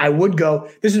them, I would go.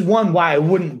 This is one why I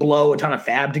wouldn't blow a ton of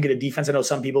fab to get a defense. I know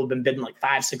some people have been bidding like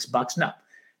 $5-6. No,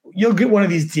 you'll get one of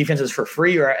these defenses for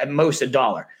free or at most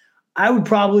 $1. I would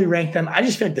probably rank them. I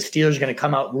just feel like the Steelers are going to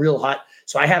come out real hot.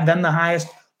 So I have them the highest,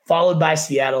 followed by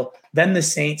Seattle, then the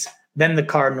Saints, then the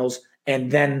Cardinals,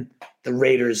 and then the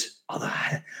Raiders. Although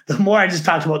the more I just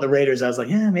talked about the Raiders, I was like,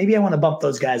 yeah, maybe I want to bump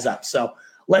those guys up. So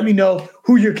let me know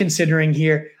who you're considering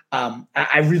here.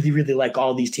 I really, really like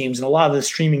all these teams. And a lot of the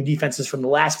streaming defenses from the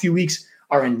last few weeks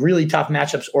are in really tough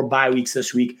matchups or bye weeks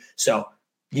this week. So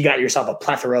you got yourself a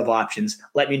plethora of options.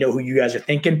 Let me know who you guys are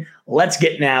thinking. Let's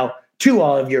get now to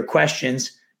all of your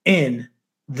questions in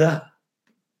the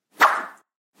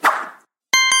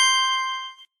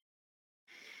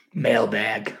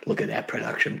mailbag. Look at that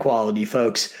production quality,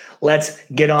 folks. Let's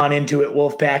get on into it,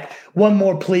 Wolfpack. One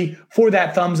more plea for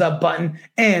that thumbs up button,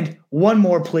 and one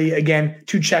more plea again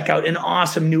to check out an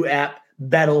awesome new app,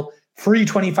 Bettle. Free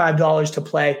 $25 to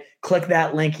play. Click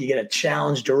that link. You get a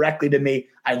challenge directly to me.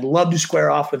 I'd love to square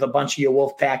off with a bunch of you,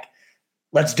 Wolfpack.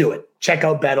 Let's do it. Check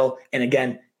out Bettle, and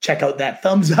again, check out that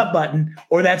thumbs up button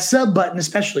or that sub button,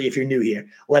 especially if you're new here.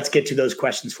 Let's get to those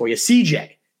questions for you.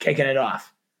 CJ, kicking it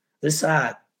off. This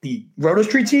the Roto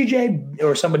Street CJ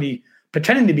or somebody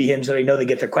pretending to be him so they know they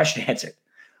get their question answered.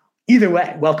 Either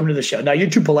way, welcome to the show. Now,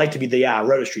 you're too polite to be the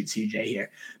Roto Street CJ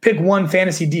here. Pick one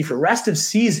fantasy D for rest of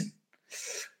season.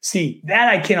 See, that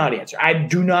I cannot answer. I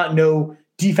do not know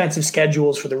defensive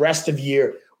schedules for the rest of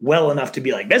year well enough to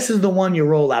be like, this is the one you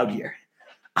roll out here.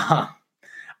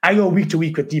 I go week to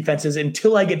week with defenses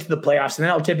until I get to the playoffs, and then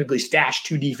I'll typically stash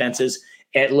 2 defenses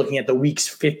at looking at the weeks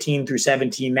 15 through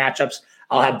 17 matchups.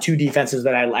 I'll have 2 defenses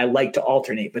that I like to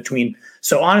alternate between.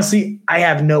 So honestly, I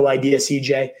have no idea,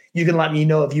 CJ. You can let me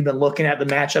know if you've been looking at the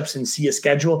matchups and see a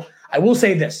schedule. I will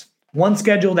say this. One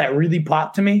schedule that really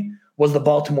popped to me was the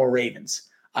Baltimore Ravens.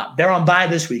 They're on bye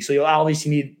this week, so you'll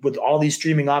obviously need, with all these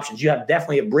streaming options, you have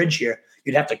definitely a bridge here.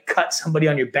 You'd have to cut somebody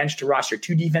on your bench to roster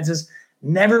 2 defenses.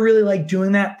 Never really liked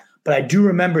doing that, but I do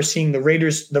remember seeing the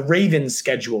Ravens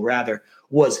schedule rather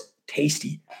was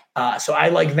tasty. So I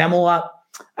like them a lot.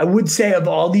 I would say of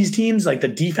all these teams, like the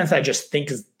defense I just think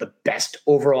is the best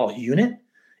overall unit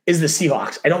is the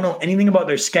Seahawks. I don't know anything about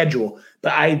their schedule,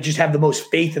 but I just have the most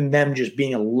faith in them just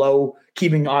being a low,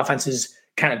 keeping offenses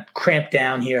kind of cramped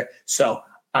down here. So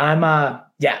I'm,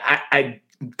 I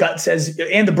gut says,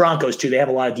 and the Broncos too, they have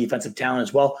a lot of defensive talent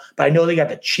as well, but I know they got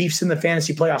the Chiefs in the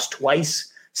fantasy playoffs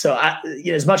twice. So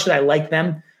as much as I like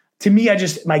them, to me,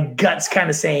 my gut's kind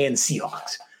of saying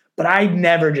Seahawks. But I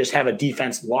never just have a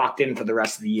defense locked in for the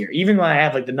rest of the year. Even when I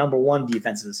have like the number 1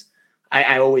 defenses,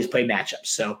 I always play matchups.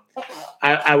 So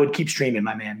I would keep streaming,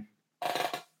 my man.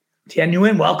 Tian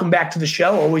Nguyen, welcome back to the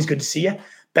show. Always good to see you.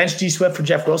 Bench D Swift for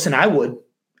Jeff Wilson. I would.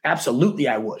 Absolutely,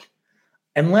 I would.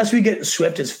 Unless we get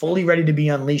Swift is fully ready to be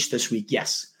unleashed this week,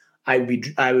 yes. I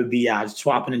would be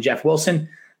swapping in Jeff Wilson.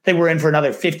 I think we're in for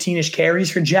another 15-ish carries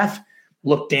for Jeff.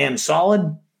 Looked damn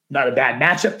solid. Not a bad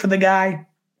matchup for the guy.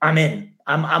 I'm in.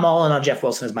 I'm all in on Jeff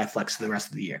Wilson as my flex for the rest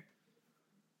of the year.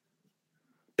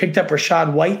 Pick up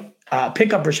Rachaad White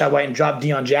and drop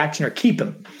Deion Jackson or keep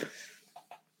him.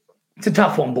 It's a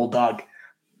tough one, Bulldog.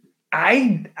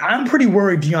 I'm pretty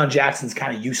worried Deion Jackson's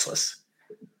kind of useless,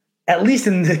 at least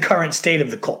in the current state of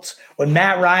the Colts. When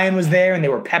Matt Ryan was there and they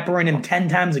were peppering him 10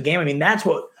 times a game, I mean, that's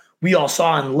what we all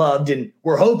saw and loved and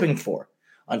were hoping for.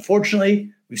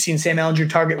 Unfortunately, we've seen Sam Ellinger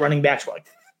target running backs like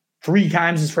 3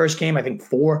 times his first game, I think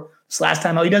 4. This last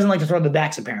time, he doesn't like to throw the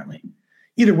backs, apparently.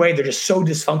 Either way, they're just so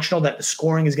dysfunctional that the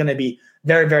scoring is going to be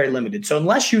very, very limited. So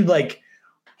unless you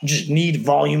just need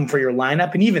volume for your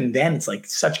lineup, and even then it's like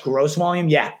such gross volume,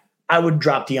 yeah, I would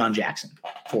drop Deion Jackson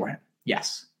for him.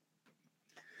 Yes.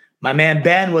 My man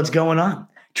Ben, what's going on?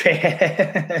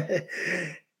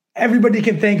 Everybody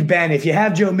can thank Ben. If you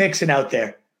have Joe Mixon out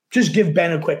there, just give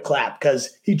Ben a quick clap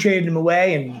because he traded him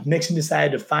away and Mixon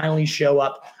decided to finally show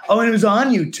up. Oh, and it was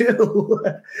on you too.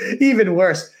 Even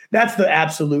worse. That's the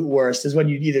absolute worst is when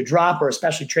you either drop or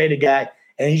especially trade a guy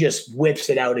and he just whips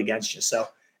it out against you. So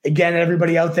again,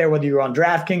 everybody out there, whether you're on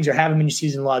DraftKings or have him in your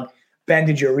season log, Ben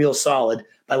did you a real solid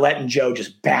by letting Joe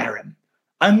just batter him.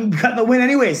 I'm got the win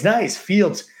anyways. Nice.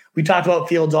 Fields. We talked about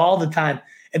Fields all the time.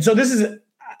 And so this is,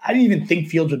 I didn't even think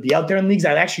Fields would be out there in leagues.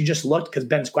 I actually just looked because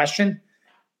Ben's question.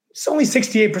 It's only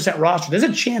 68% roster. There's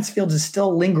a chance Fields is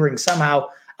still lingering somehow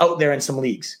out there in some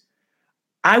leagues.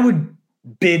 I would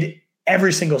bid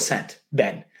every single cent,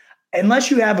 Ben.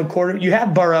 Unless you have you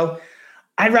have Burrow.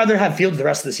 I'd rather have Fields the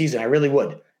rest of the season. I really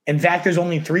would. In fact, there's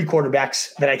only 3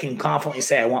 quarterbacks that I can confidently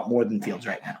say I want more than Fields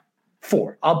right now.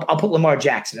 4. I'll put Lamar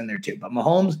Jackson in there too. But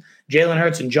Mahomes, Jalen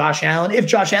Hurts, and Josh Allen, if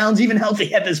Josh Allen's even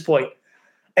healthy at this point.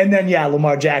 And then,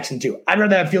 Lamar Jackson too. I'd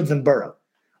rather have Fields than Burrow.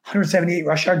 178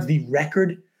 rush yards, the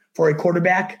record for a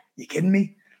quarterback. You kidding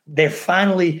me? They're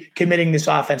finally committing this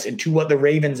offense into what the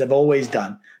Ravens have always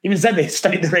done. Even said they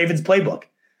studied the Ravens playbook.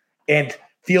 And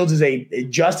Fields is a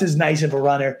just as nice of a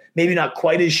runner, maybe not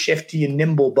quite as shifty and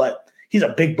nimble, but he's a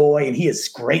big boy and he has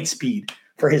great speed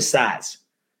for his size.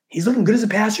 He's looking good as a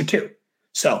passer too.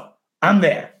 So I'm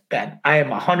there, Ben. I am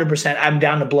 100%. I'm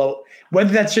down to blow.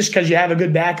 Whether that's just because you have a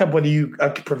good backup, whether you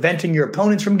are preventing your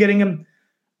opponents from getting him,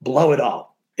 blow it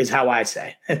all is how I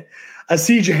say. A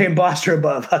CJ and Boston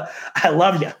above. I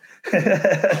love you.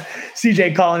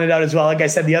 CJ calling it out as well. Like I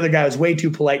said, the other guy was way too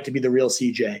polite to be the real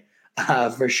CJ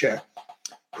for sure.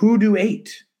 Who do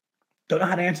 8? Don't know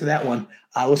how to answer that one.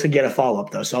 Let's get a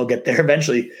follow-up, though, so I'll get there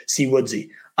eventually. See Woodsy.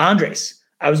 Andres,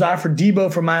 I was offered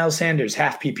Debo for Miles Sanders,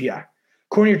 half PPR.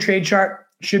 According to your trade chart,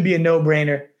 should be a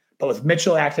no-brainer, but with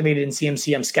Mitchell activated in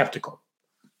CMC, I'm skeptical.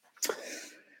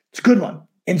 It's a good one.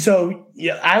 And so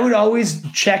I would always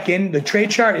check in. The trade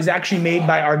chart is actually made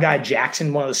by our guy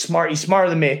Jackson, one of the he's smarter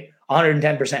than me,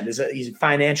 110%. He's a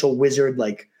financial wizard,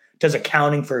 does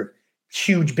accounting for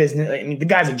huge business. I mean, the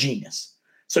guy's a genius.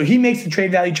 So he makes the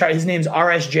trade value chart. His name's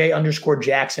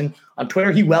RSJ_Jackson. On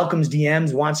Twitter, he welcomes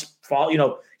DMs,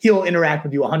 he'll interact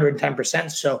with you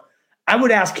 110%. So I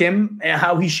would ask him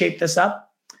how he shaped this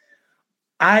up.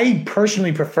 I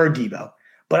personally prefer Debo,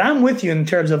 but I'm with you in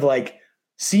terms of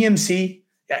CMC.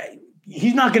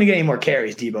 He's not going to get any more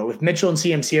carries, Debo. If Mitchell and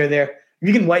CMC are there,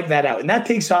 you can wipe that out. And that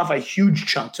takes off a huge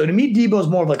chunk. So to me, Debo is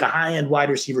more of a high-end wide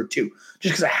receiver too,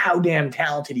 just because of how damn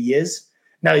talented he is.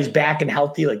 Now he's back and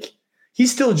healthy.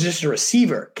 He's still just a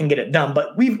receiver, can get it done.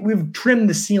 But we've trimmed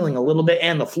the ceiling a little bit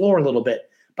and the floor a little bit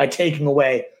by taking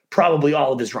away probably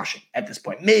all of his rushing at this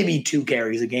point. Maybe 2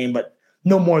 carries a game, but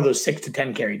no more of those 6 to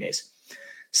 10 carry days.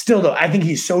 Still, though, I think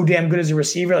he's so damn good as a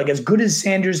receiver. As good as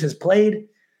Sanders has played,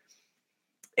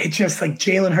 it's just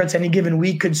Jalen Hurts any given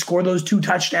week could score those 2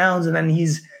 touchdowns, and then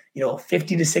he's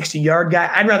 50 to 60-yard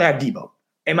guy. I'd rather have Debo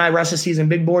in my rest of season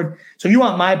big board. So if you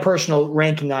want my personal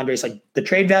ranking, Andres, the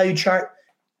trade value chart,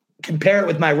 compare it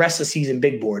with my rest of season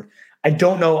big board. I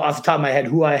don't know off the top of my head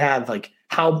who I have,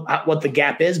 what the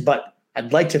gap is, but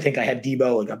I'd like to think I have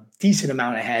Debo a decent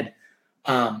amount ahead.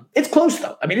 It's close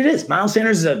though. I mean, it is. Miles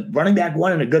Sanders is a running back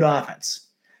 1 in a good offense.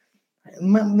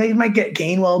 They might get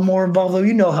Gainwell more involved, though.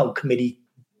 You know how committee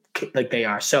they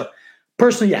are. So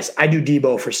personally, yes, I do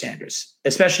Debo for Sanders,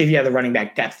 especially if you have the running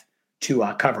back depth to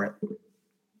cover it.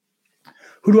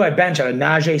 Who do I bench out of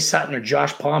Najee, Sutton, or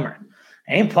Josh Palmer?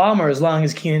 I ain't Palmer as long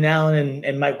as Keenan Allen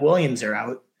and Mike Williams are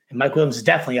out. And Mike Williams is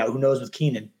definitely out. Who knows with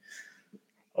Keenan?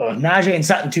 Najee and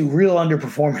Sutton, 2 real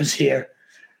underperformers here.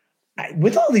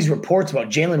 With all these reports about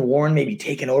Jaylen Warren maybe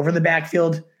taking over the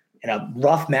backfield in a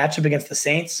rough matchup against the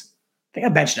Saints, I think I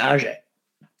benched Najee.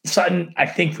 Sutton, I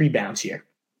think, rebounds here.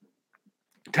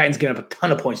 Titans giving up a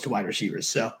ton of points to wide receivers.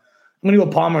 So I'm going to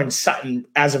go Palmer and Sutton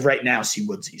as of right now, see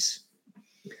Woodsies.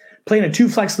 Playing a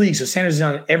 2-flex league, so Sanders is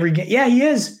on every game. Yeah, he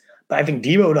is. But I think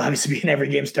Debo would obviously be an every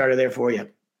game starter there for you.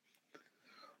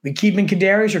 We keep in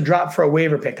Kadarius or drop for a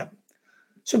waiver pickup.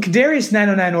 So Kadarius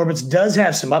 909 Orbits does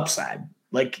have some upside.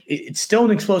 It's still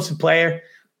an explosive player.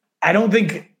 I don't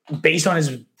think based on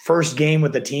his first game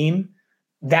with the team,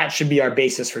 that should be our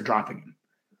basis for dropping him.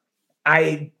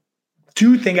 I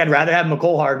do think I'd rather have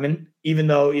McCole Hardman, even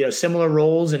though, similar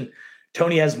roles and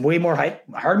Tony has way more hype.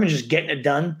 Hardman's just getting it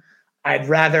done. I'd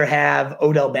rather have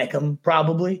Odell Beckham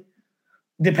probably,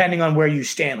 depending on where you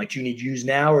stand. Do you need to use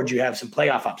now or do you have some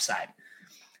playoff upside?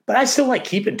 But I still like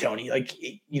keeping Tony.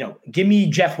 Give me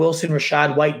Jeff Wilson,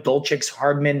 Rashad White, Dolchich,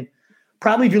 Hardman.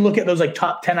 Probably if you look at those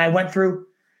top 10 I went through,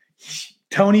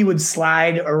 Tony would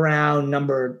slide around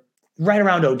right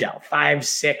around Odell,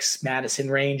 5-6 Madison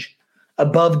range,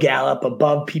 above Gallup,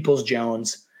 above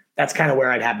Peoples-Jones. That's kind of where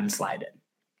I'd have him slide in.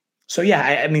 So,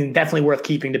 yeah, I mean, definitely worth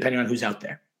keeping depending on who's out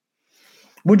there.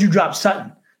 Would you drop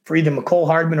Sutton for either McCole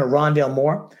Hardman or Rondale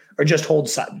Moore, or just hold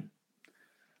Sutton?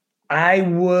 I'd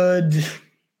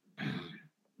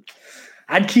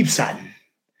keep Sutton.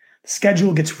 The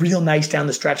schedule gets real nice down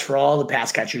the stretch for all the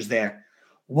pass catchers there.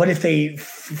 What if they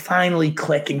finally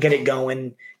click and get it going?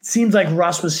 It seems like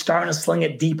Russ was starting to sling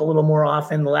it deep a little more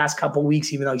often the last couple of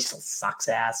weeks, even though he still sucks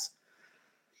ass.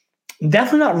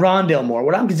 Definitely not Rondale Moore.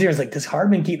 What I'm considering is like, does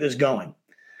Hardman keep this going?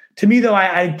 To me, though,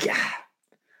 I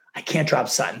can't drop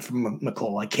Sutton from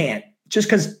McCole. I can't. Just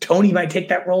because Tony might take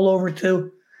that role over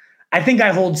too. I think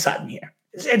I hold Sutton here.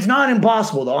 It's not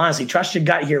impossible, though, honestly. Trust your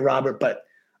gut here, Robert, but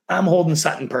I'm holding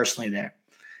Sutton personally there.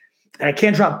 And I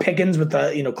can't drop Pickens with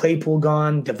Claypool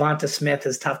gone. Devonta Smith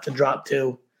is tough to drop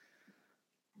too.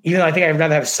 Even though I think I'd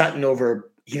rather have Sutton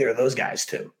over either of those guys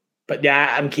too. But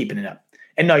yeah, I'm keeping it up.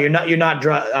 And no, you're not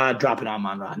dropping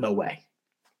Amon-Ra. No way.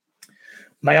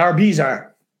 My RBs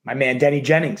are my man Denny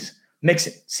Jennings,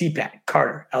 Mixon, CPAT,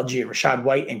 Carter, Algier, Rashad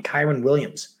White, and Kyren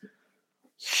Williams.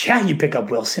 Yeah, you pick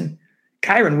up Wilson.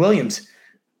 Kyren Williams.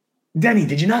 Denny,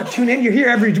 did you not tune in? You're here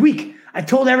every week. I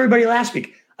told everybody last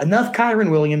week, enough Kyren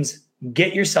Williams,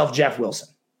 get yourself Jeff Wilson.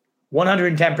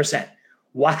 110%.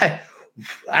 Why?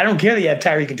 I don't care that you have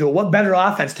Tyreek and Tua. What better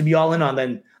offense to be all in on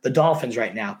than the Dolphins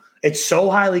right now? It's so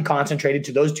highly concentrated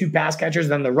to those two pass catchers.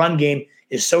 Then the run game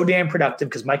is so damn productive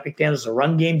because Mike McDaniel is a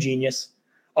run game genius.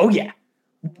 Oh, yeah.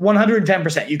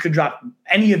 110%. You could drop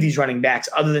any of these running backs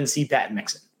other than CPAT and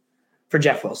Mixon for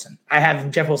Jeff Wilson. I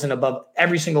have Jeff Wilson above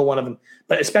every single one of them,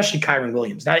 but especially Kyren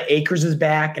Williams. Now Akers is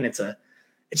back, and it's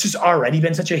just already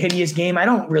been such a hideous game. I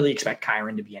don't really expect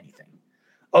Kyren to be anything.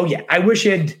 Oh, yeah. I wish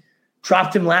I'd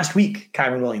dropped him last week,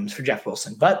 Kyren Williams, for Jeff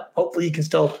Wilson, but hopefully he can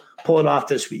still pull it off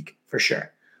this week for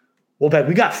sure. Well, bet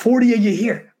we got 40 of you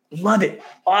here. Love it.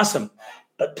 Awesome.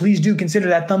 But please do consider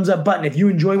that thumbs up button. If you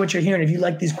enjoy what you're hearing, if you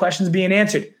like these questions being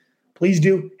answered, please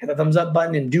do hit the thumbs up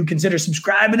button and do consider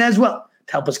subscribing as well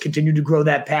to help us continue to grow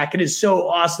that pack. It is so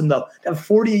awesome, though. To have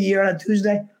 40 a year on a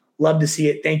Tuesday, love to see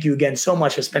it. Thank you again so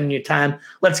much for spending your time.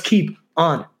 Let's keep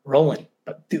on rolling.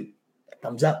 But dude,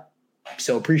 thumbs up.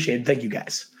 So appreciated. Thank you,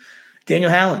 guys.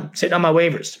 Daniel Hallen, sitting on my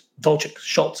waivers. Dolchik,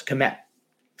 Schultz, Kmet.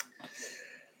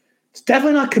 It's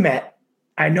definitely not Kmet.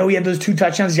 I know he had those 2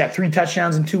 touchdowns. He's got 3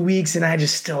 touchdowns in 2 weeks, and I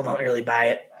just still don't really buy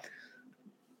it.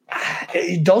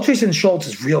 Dolchik and Schultz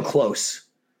is real close.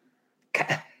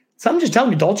 Something just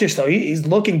telling me Dolchik, though, he's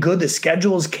looking good. The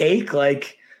schedule is cake.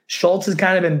 Like, Schultz has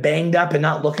kind of been banged up and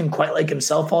not looking quite like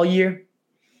himself all year.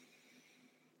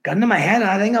 Got into my head.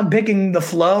 I think I'm picking the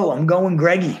flow. I'm going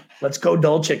Greggy. Let's go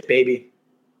Dolchik, baby.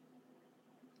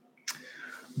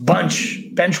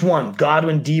 Bench 1,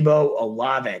 Godwin, Debo,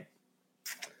 Olave.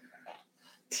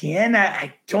 Tien,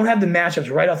 I don't have the matchups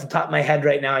right off the top of my head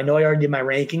right now. I know I already did my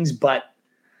rankings, but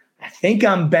I think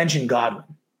I'm benching Godwin.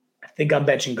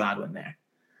 There.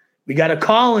 We got a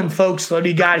call in, folks. What do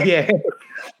you got here?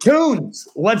 Tunes,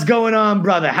 what's going on,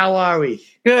 brother? How are we?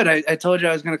 Good. I told you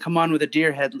I was going to come on with a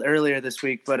deer head earlier this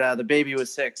week, but the baby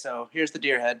was sick, so here's the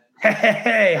deer head.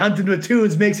 Hey, Hunting with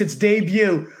Tunes makes its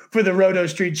debut for the Roto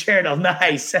Street channel.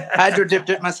 Nice. Hydro dipped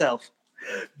it myself.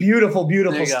 Beautiful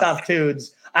stuff,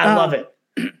 Tunes. I love it.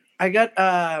 I got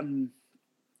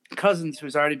Cousins,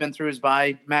 who's already been through his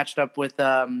bye, matched up with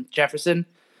Jefferson.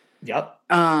 Yep.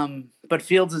 But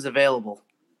Fields is available.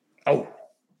 Oh.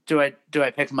 Do I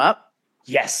pick him up?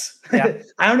 Yes. Yeah.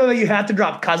 I don't know that you have to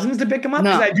drop Cousins to pick him up,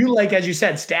 because No. I do like, as you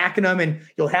said, stacking them, and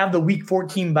you'll have the week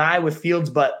 14 bye with Fields.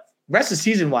 But rest of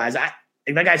season-wise,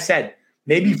 like I said,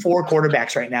 maybe 4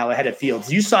 quarterbacks right now ahead of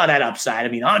Fields. You saw that upside. I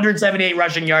mean, 178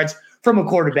 rushing yards from a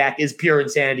quarterback is pure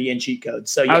insanity and cheat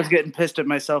codes. So yeah. I was getting pissed at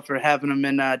myself for having him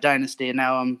in Dynasty, and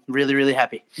now I'm really, really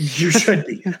happy. You should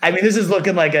be. I mean, this is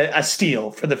looking like a steal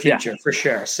for the future, for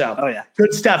sure. So Oh, yeah.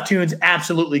 good stuff, Tunes.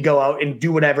 Absolutely go out and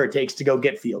do whatever it takes to go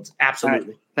get Fields.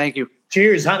 Absolutely. Right. Thank you.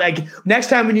 Cheers. Like, next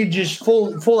time we need just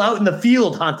full out in the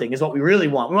field hunting is what we really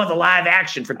want. We want the live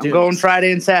action for Tunes. I'm going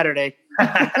Friday and Saturday.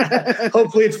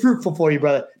 Hopefully it's fruitful for you,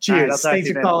 brother. Cheers. All right, I'll talk Thanks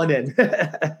to for you calling in.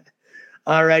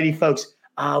 All righty, folks.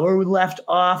 Where we left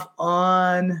off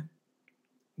on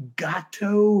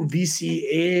Gato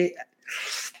VCA.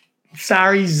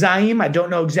 Sorry, Zaim. I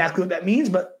don't know exactly what that means,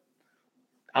 but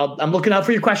I'm looking out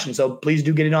for your question, so please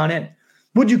do get it on in.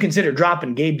 Would you consider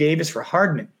dropping Gabe Davis for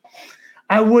Hardman?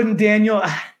 I wouldn't, Daniel.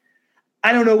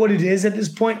 I don't know what it is at this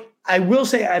point. I will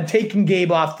say I've taken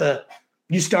Gabe off the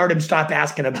you start him, stop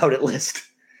asking about it list.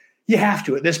 You have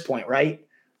to at this point, right?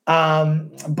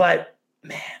 But,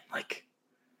 man, like,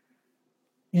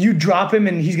 you drop him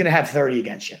and he's going to have 30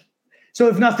 against you. So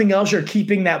if nothing else, you're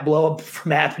keeping that blow up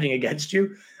from happening against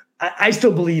you. I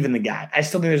still believe in the guy. I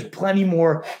still think there's plenty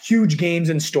more huge games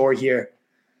in store here.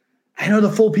 I know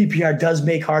the full PPR does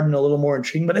make Harden a little more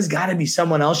intriguing, but there's got to be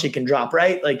someone else you can drop,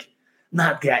 right? Like,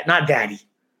 not Daddy.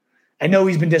 I know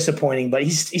he's been disappointing, but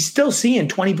he's still seeing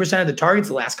 20% of the targets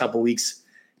the last couple of weeks.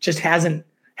 Just hasn't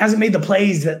made the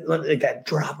plays that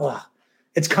drop. Oh,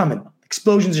 it's coming.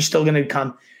 Explosions are still going to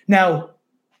come. Now,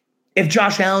 if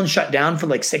Josh Allen shut down for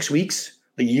like 6 weeks,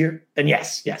 a year, then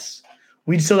yes.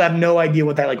 We'd still have no idea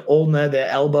what that, like, ulna, the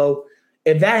elbow.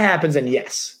 If that happens, then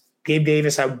yes. Gabe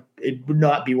Davis, it would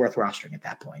not be worth rostering at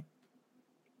that point.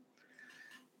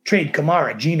 Trade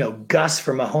Kamara, Geno, Gus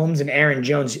for Mahomes and Aaron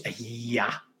Jones.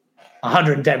 Yeah,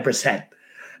 110%.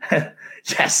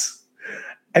 Yes.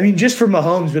 I mean, just for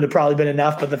Mahomes would have probably been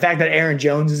enough, but the fact that Aaron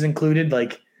Jones is included,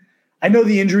 like, I know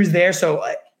the injury's there, so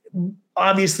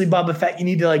obviously, Boba Fett, you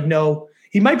need to, like, know.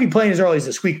 He might be playing as early as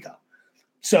this week, though.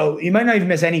 So he might not even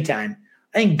miss any time.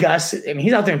 I think Gus, I mean,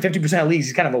 he's out there in 50% of leagues.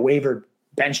 He's kind of a waiver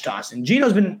bench toss. And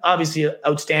Geno's been obviously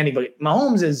outstanding, but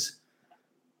Mahomes is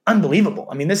unbelievable.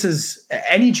 I mean, this is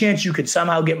any chance you could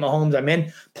somehow get Mahomes, I'm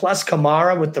in. Plus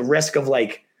Kamara with the risk of,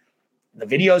 like, the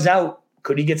video's out.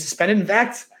 Could he get suspended? In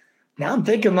fact, now I'm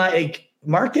thinking, like,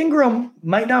 Mark Ingram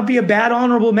might not be a bad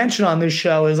honorable mention on this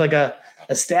show as like a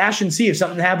stash and see if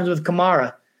something happens with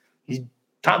Kamara. He's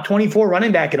top 24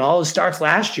 running back in all his starts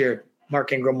last year,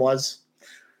 Mark Ingram was.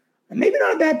 Maybe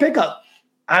not a bad pickup.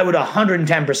 I would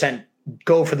 110%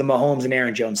 go for the Mahomes and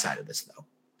Aaron Jones side of this, though.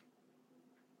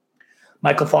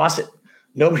 Michael Fawcett.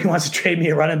 Nobody wants to trade me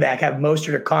a running back. Have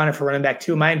Mostert or Connor for running back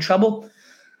too. Am I in trouble?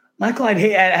 Michael,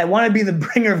 I want to be the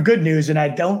bringer of good news, and I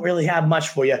don't really have much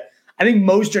for you. I think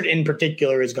Mostert in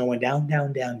particular is going down.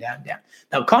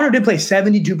 Now, Connor did play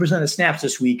 72% of the snaps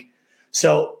this week,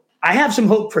 so I have some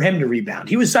hope for him to rebound.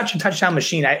 He was such a touchdown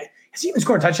machine. Has he even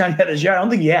scored a touchdown yet this year? I don't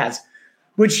think he has,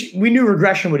 which we knew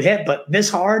regression would hit, but this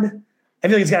hard, I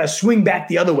feel like it's got to swing back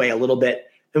the other way a little bit,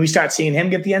 and we start seeing him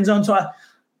get the end zone. So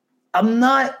I'm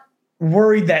not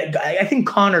worried that – I think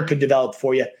Connor could develop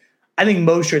for you. I think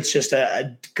Mostert's just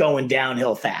a going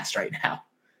downhill fast right now.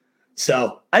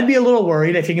 So I'd be a little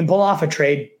worried. If you can pull off a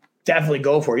trade, definitely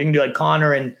go for it. You can do like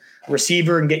Connor and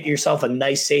receiver and get yourself a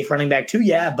nice, safe running back too.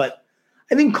 Yeah, but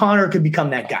I think Connor could become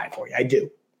that guy for you. I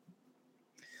do.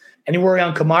 Any worry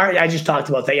on Kamara? I just talked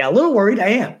about that. Yeah, a little worried. I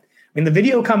am. I mean, the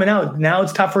video coming out, now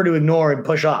it's tougher to ignore and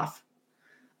push off.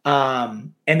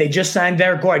 And they just signed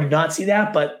Derek Gore. I did not see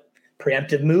that, but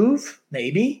preemptive move,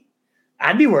 maybe.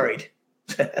 I'd be worried.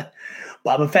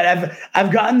 Boba Fett,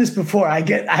 I've gotten this before. I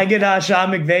get Sean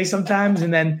McVay sometimes,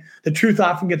 and then the truth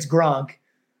often gets Gronk.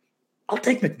 I'll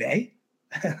take McVay.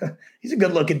 He's a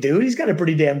good-looking dude. He's got a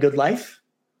pretty damn good life.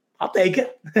 I'll take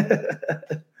it.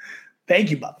 Thank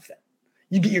you, Boba Fett.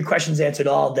 You get your questions answered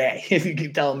all day if you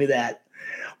keep telling me that.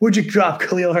 Would you drop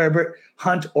Khalil Herbert,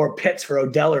 Hunt, or Pitts for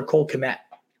Odell or Cole Kmet?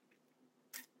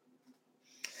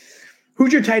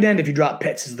 Who's your tight end if you drop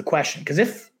Pitts is the question. Because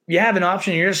if you have an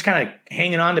option, you're just kind of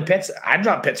hanging on to Pitts, I'd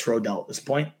drop Pitts for Odell at this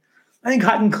point. I think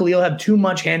Hunt and Khalil have too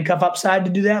much handcuff upside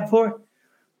to do that for.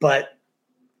 But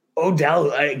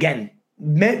Odell, again,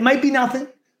 might be nothing.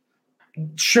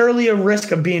 Surely a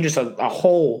risk of being just a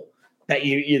hole that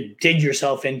you dig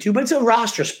yourself into. But it's a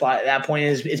roster spot at that point.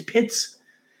 Is Pitts.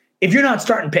 If you're not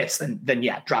starting Pitts, then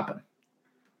yeah, drop him.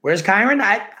 Where's Kyron?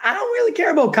 I don't really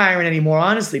care about Kyron anymore,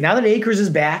 honestly. Now that Akers is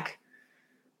back,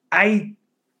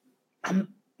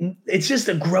 it's just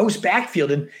a gross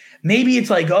backfield. And maybe it's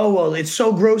like, oh, well, it's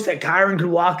so gross that Kyron could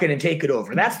walk in and take it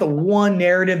over. That's the one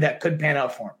narrative that could pan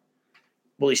out for him.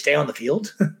 Will he stay on the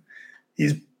field?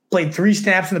 He's played 3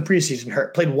 snaps in the preseason,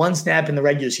 hurt. Played 1 snap in the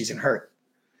regular season, hurt.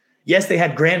 Yes, they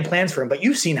had grand plans for him, but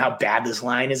you've seen how bad this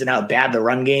line is and how bad the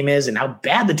run game is and how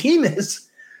bad the team is.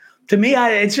 To me,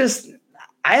 I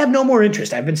have no more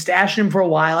interest. I've been stashing him for a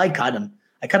while. I cut him.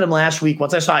 I cut him last week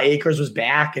once I saw Akers was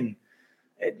back, and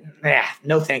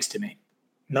no thanks to me.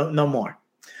 No more.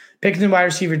 Pickens and wide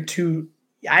receiver 2,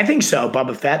 I think so,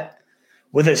 Boba Fett.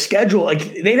 With a schedule,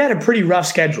 like they've had a pretty rough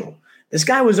schedule. This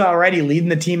guy was already leading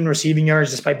the team in receiving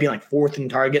yards despite being like 4th in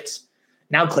targets.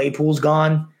 Now Claypool's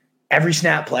gone. Every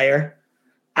snap player.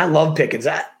 I love Pickens.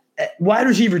 Wide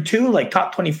receiver 2, like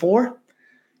top 24,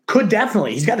 could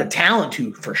definitely. He's got the talent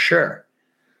to, for sure.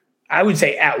 I would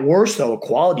say at worst, though, a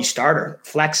quality starter.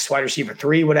 Flex, wide receiver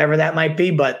 3, whatever that might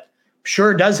be. But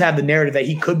sure does have the narrative that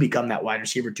he could become that wide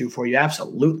receiver 2 for you.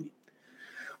 Absolutely.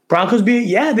 Broncos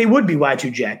they would be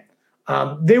Y2J.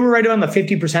 They were right around the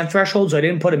 50% threshold, so I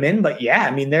didn't put them in. But yeah,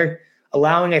 I mean, they're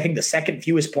allowing, I think, the second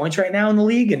fewest points right now in the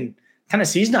league. And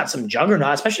Tennessee's not some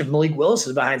juggernaut, especially if Malik Willis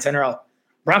is behind center.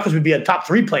 Broncos would be a top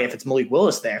 3 play if it's Malik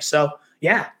Willis there. So,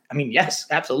 yeah, I mean, yes,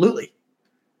 absolutely.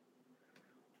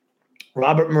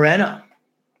 Robert Moreno.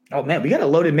 Oh, man, we got a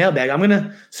loaded mailbag. I'm going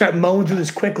to start mowing through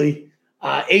this quickly.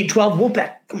 812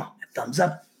 Wolfpack. Come on, thumbs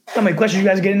up. How many questions you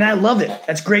guys are getting? I love it.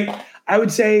 That's great. I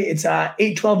would say it's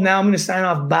 812 now. I'm going to sign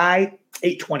off by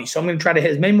 820. So I'm going to try to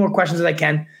hit as many more questions as I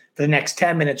can for the next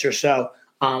 10 minutes or so.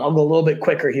 I'll go a little bit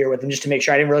quicker here with them just to make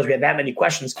sure. I didn't realize we had that many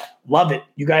questions. Love it.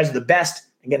 You guys are the best.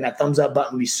 Again, that thumbs up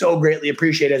button would be so greatly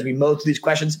appreciated as we mow through these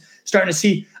questions. Starting to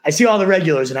see, I see all the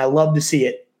regulars, and I love to see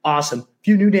it. Awesome. A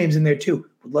few new names in there, too.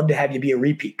 Would love to have you be a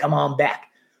repeat. Come on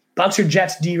back. Bucks or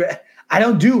Jets? I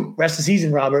don't do rest of the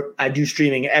season, Robert. I do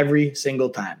streaming every single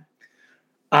time.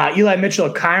 Eli Mitchell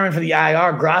or Kyron for the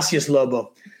IR. Gracias,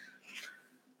 Lobo.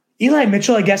 Eli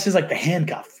Mitchell, I guess, is like the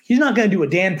handcuff. He's not going to do a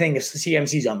damn thing if the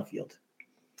CMC's on the field.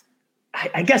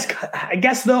 I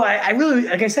guess though, I really,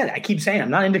 like I said, I keep saying I'm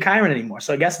not into Kyron anymore.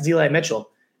 So I guess it's Eli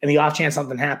Mitchell and the off chance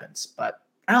something happens. But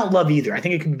I don't love either. I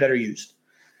think it could be better used.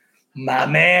 My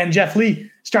man, Jeff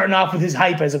Lee, starting off with his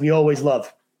hype as we always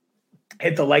love.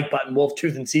 Hit the like button. Wolf,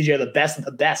 Truth, and CJ are the best of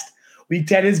the best. Week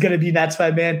 10 is going to be That's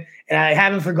Five, man. And I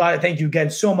haven't forgot it. Thank you again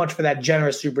so much for that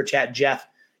generous super chat, Jeff.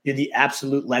 You're the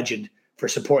absolute legend for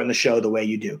supporting the show the way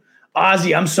you do.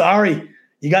 Ozzy, I'm sorry.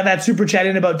 You got that super chat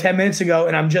in about 10 minutes ago,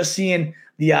 and I'm just seeing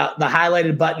the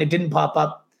highlighted button. It didn't pop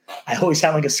up. I always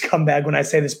sound like a scumbag when I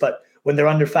say this, but when they're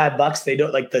under $5, they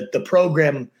don't like the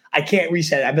program. I can't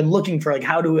reset it. I've been looking for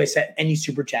how do I set any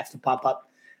super chats to pop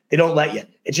up? They don't let you.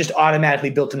 It's just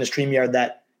automatically built in the StreamYard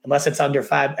that unless it's under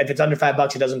 $5, if it's under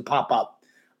 $5, it doesn't pop up.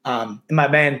 And my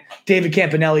man David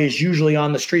Campanelli is usually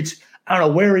on the streets. I don't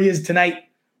know where he is tonight.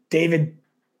 David,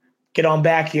 get on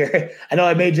back here. I know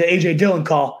I made the AJ Dillon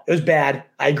call. It was bad.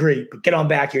 I agree. But get on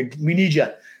back here. We need you,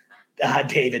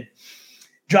 David.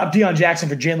 Drop Deion Jackson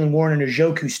for Jalen Warren and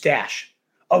Njoku stash.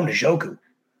 Oh, Njoku. I mean,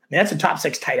 that's a top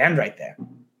 6 tight end right there.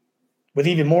 With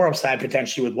even more upside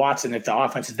potentially with Watson if the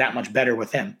offense is that much better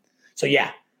with him. So,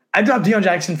 yeah. I dropped Deion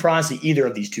Jackson for honestly either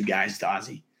of these two guys to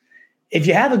Ozzy. If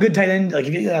you have a good tight end, like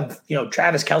if you have,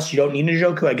 Travis Kelce, you don't need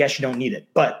Njoku. I guess you don't need it.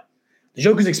 But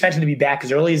Njoku's expected to be back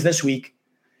as early as this week.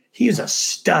 He is a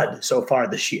stud so far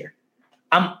this year.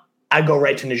 I go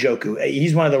right to Njoku.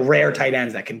 He's one of the rare tight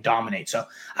ends that can dominate. So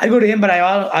I go to him, but I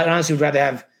honestly would rather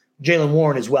have Jalen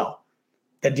Warren as well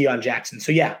than Deion Jackson.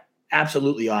 So yeah,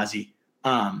 absolutely, Ozzy.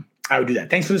 I would do that.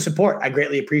 Thanks for the support. I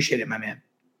greatly appreciate it, my man.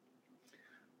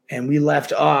 And we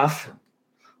left off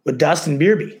with Dustin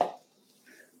Beerby.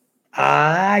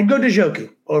 I'd go to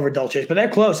Njoku over Dulcich, but they're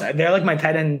close. They're like my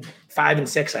tight end 5 and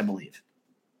 6, I believe.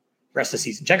 Rest of the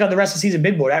season. Check out the rest of the season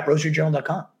big board at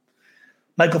roastrejournal.com.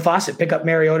 Michael Fawcett, pick up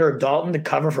Mariota or Dalton to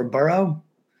cover for Burrow.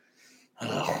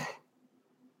 Oh,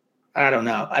 I don't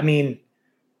know. I mean,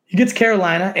 he gets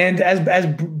Carolina, and as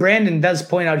Brandon does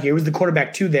point out here, he was the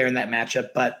quarterback 2 there in that matchup,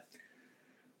 but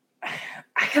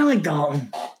I kind of like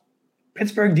Dalton.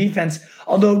 Pittsburgh defense,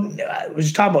 although we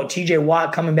was talking about TJ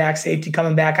Watt coming back, safety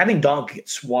coming back, I think Dalton could get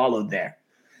swallowed there.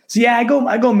 So yeah, I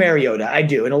go Mariota. I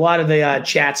do, and a lot of the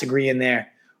chats agree in there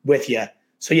with you.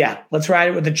 So yeah, let's ride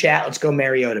it with the chat. Let's go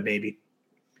Mariota, baby.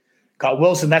 Got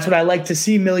Wilson. That's what I like to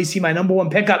see, Millie. See my number 1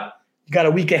 pickup. You got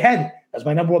a week ahead. That was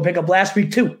my number 1 pickup last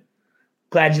week too.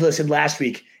 Glad you listened last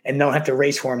week and don't have to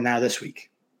race for him now this week.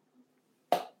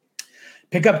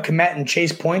 Pick up Kmet and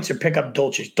Chase Points or pick up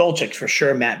Dulcich. Dulcich for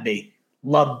sure, Matt B.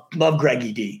 Love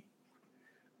Greggy D.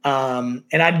 And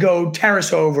I'd go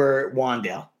Terrace over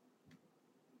Wandale.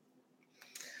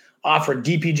 Offer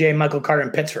DPJ, Michael Carter,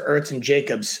 and Pitts for Ertz and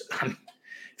Jacobs.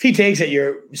 If he takes it,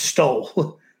 you're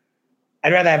stole.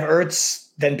 I'd rather have Ertz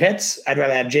than Pitts. I'd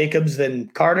rather have Jacobs than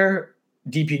Carter.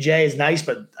 DPJ is nice,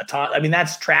 but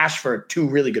that's trash for 2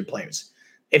 really good players.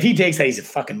 If he takes that, he's a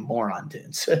fucking moron,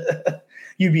 dudes.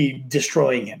 You'd be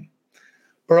destroying him.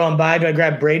 Burrow on bye, do I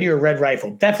grab Brady or Red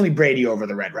Rifle? Definitely Brady over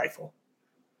the Red Rifle.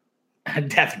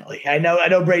 Definitely. I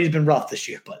know Brady's been rough this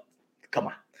year, but come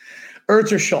on.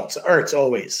 Ertz or Schultz? Ertz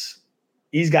always.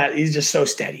 He's just so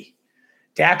steady.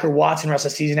 Dak or Watson rest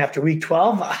of the season after week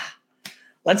 12?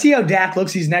 Let's see how Dak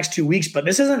looks these next 2 weeks, but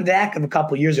this isn't Dak of a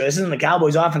couple years ago. This isn't the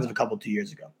Cowboys offense of a couple 2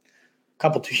 years ago.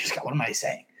 What am I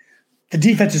saying? The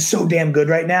defense is so damn good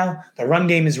right now. The run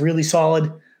game is really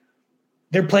solid.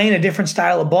 They're playing a different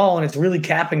style of ball, and it's really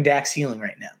capping Dak's ceiling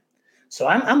right now. So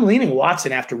I'm leaning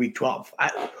Watson after week 12.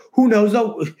 Who knows,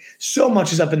 though? So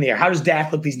much is up in the air. How does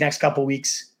Dak look these next couple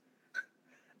weeks?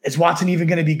 Is Watson even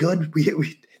going to be good?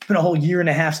 It's been a whole year and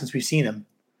a half since we've seen him.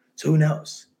 So who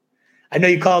knows? I know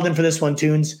you called in for this one,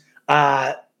 Tunes.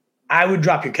 I would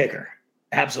drop your kicker.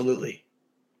 Absolutely.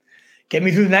 Get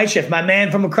me through the night shift. My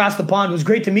man from across the pond. It was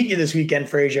great to meet you this weekend,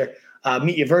 Frazier.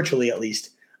 Meet you virtually, at least.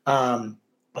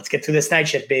 Let's get through this night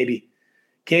shift, baby.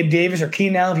 Gabe Davis or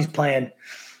Keenan Allen if he's playing.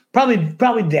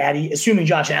 Probably Daddy, assuming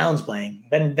Josh Allen's playing.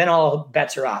 Then all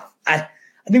bets are off. I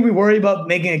think we worry about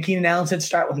making a Keenan Allen sit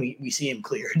start when we see him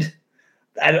cleared.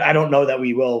 I don't know that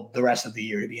we will the rest of the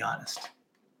year, to be honest.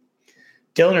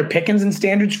 Dillon or Pickens in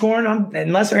standard scoring?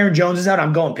 Unless Aaron Jones is out,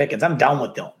 I'm going Pickens. I'm done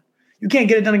with Dillon. You can't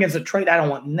get it done against Detroit. I don't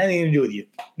want nothing to do with you.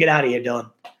 Get out of here, Dillon.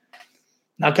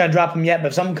 Not going to drop him yet, but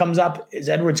if something comes up, is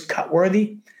Edwards cut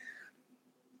worthy?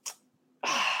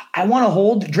 I want to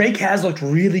hold. Drake has looked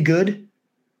really good.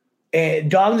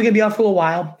 And Dobbins is going to be out for a little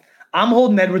while. I'm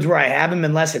holding Edwards where I have him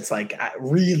unless it's like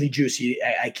really juicy.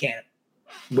 I can't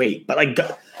wait. But like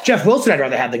Jeff Wilson, I'd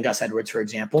rather have than Gus Edwards, for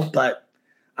example. But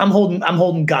I'm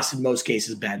holding Gus in most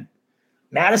cases, Ben.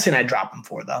 Madison, I drop him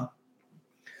for, though.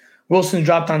 Wilson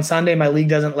dropped on Sunday. My league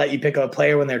doesn't let you pick up a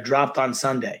player when they're dropped on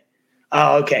Sunday.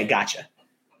 Oh, okay, gotcha.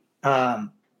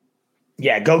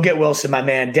 Yeah, go get Wilson, my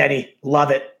man. Denny,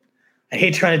 love it. I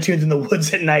hate trying to tunes in the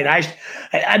woods at night.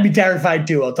 I'd be terrified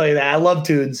too, I'll tell you that. I love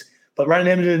tunes, but running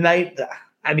him into the night,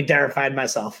 I'd be terrified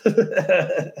myself.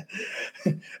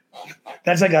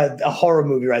 That's like a horror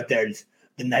movie right there.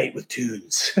 The Night with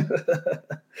Tunes.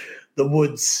 The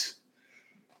Woods.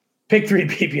 Pick 3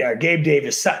 PPR. Gabe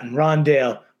Davis, Sutton,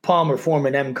 Rondale, Palmer,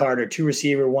 Foreman, M. Carter, 2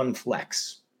 receiver, 1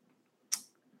 flex.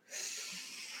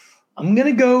 I'm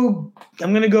gonna go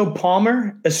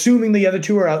Palmer, assuming the other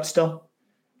 2 are out still.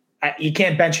 You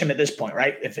can't bench him at this point,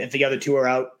 right? If the other 2 are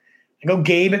out. I go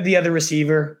Gabe at the other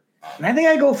receiver. And I think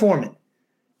I go Foreman.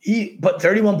 He put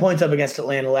 31 points up against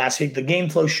Atlanta last week. The game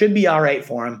flow should be all right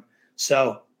for him.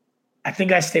 So I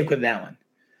think I stick with that one.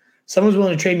 Someone's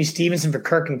willing to trade me Stevenson for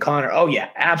Kirk and Connor. Oh, yeah,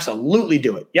 absolutely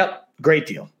do it. Yep, great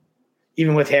deal.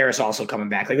 Even with Harris also coming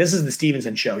back. Like, this is the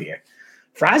Stevenson show here.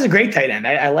 Fry's a great tight end.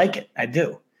 I like it. I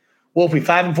do. Wolfie,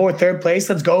 5-4, third place.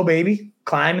 Let's go, baby.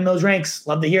 Climb in those ranks.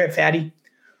 Love to hear it, fatty.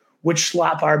 Which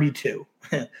slop RB2?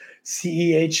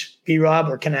 CEH, B-Rob,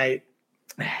 or can I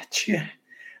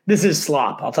 – this is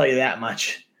slop. I'll tell you that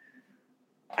much.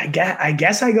 I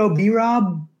guess I go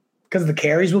B-Rob because the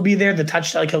carries will be there. The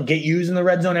touchdown, like he'll get used in the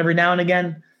red zone every now and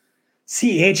again.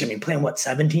 CEH, I mean, playing,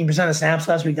 17% of snaps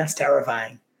last week? That's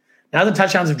terrifying. Now the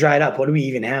touchdowns have dried up. What do we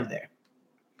even have there?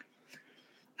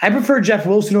 I prefer Jeff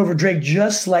Wilson over Drake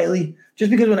just slightly,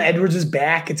 just because when Edwards is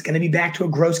back, it's going to be back to a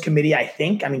gross committee, I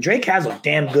think. I mean, Drake has looked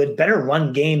damn good. Better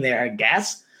run game there, I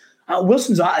guess.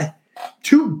 Wilson's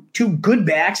two good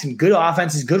backs and good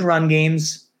offenses, good run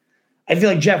games. I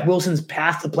feel like Jeff Wilson's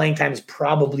path to playing time is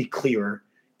probably clearer,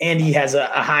 and he has a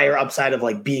higher upside of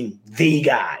like being the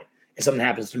guy if something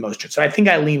happens to Mostert. So I think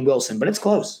I lean Wilson, but it's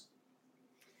close.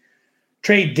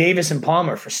 Trade Davis and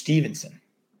Palmer for Stevenson.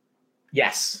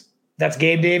 Yes. That's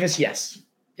Gabe Davis? Yes.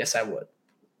 Yes, I would.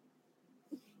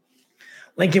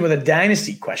 Lincoln with a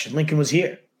dynasty question. Lincoln was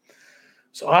here.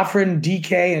 So offering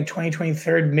DK in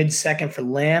 2023 mid-second for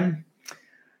Lamb.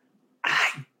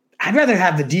 I'd rather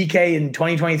have the DK in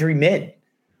 2023 mid.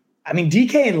 I mean,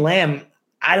 DK and Lamb,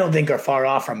 I don't think are far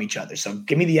off from each other. So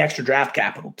give me the extra draft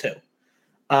capital too.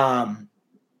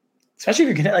 Especially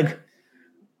if you're like,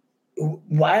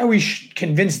 why are we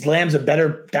convinced Lamb's a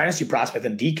better dynasty prospect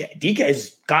than DK? DK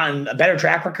has gotten a better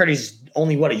track record. He's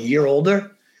only, a year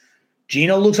older.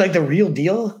 Geno looks like the real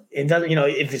deal. It doesn't,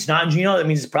 if it's not Geno, that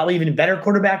means it's probably even a better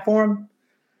quarterback for him.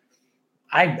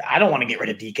 I don't want to get rid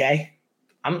of DK.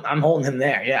 I'm holding him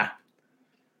there, yeah.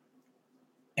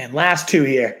 And last 2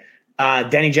 here.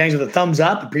 Denny Jennings with a thumbs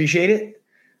up. Appreciate it.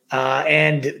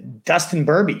 And Dustin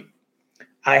Burby.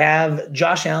 I have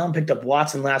Josh Allen picked up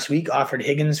Watson last week, offered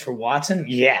Higgins for Watson.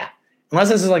 Yeah. Unless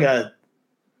this is like a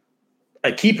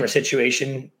keeper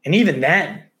situation. And even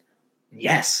then,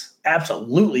 yes,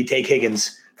 absolutely take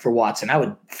Higgins for Watson. I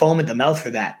would foam at the mouth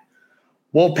for that.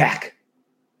 Wolfpack,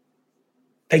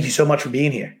 thank you so much for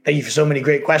being here. Thank you for so many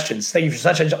great questions. Thank you for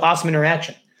such an awesome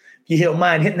interaction. If you don't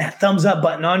mind hitting that thumbs up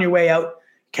button on your way out,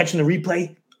 catching the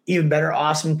replay, even better.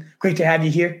 Awesome. Great to have you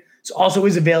here. It's also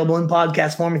is available in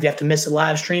podcast form. If you have to miss a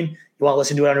live stream, you want to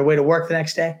listen to it on your way to work the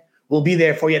next day, we'll be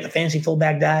there for you at the Fantasy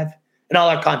Fullback Dive and all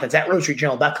our contents at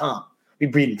RoadStreetJournal.com. We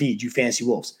breed and feed you fantasy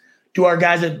wolves. To our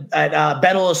guys at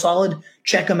Bettle is Solid,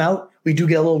 check them out. We do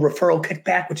get a little referral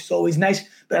kickback, which is always nice,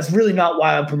 but that's really not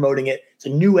why I'm promoting it. It's a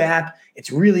new app.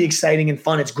 It's really exciting and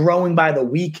fun. It's growing by the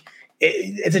week.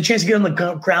 It's a chance to get on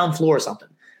the ground floor or something.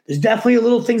 There's definitely a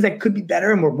little things that could be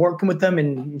better, and we're working with them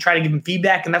and try to give them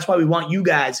feedback, and that's why we want you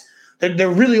guys. They're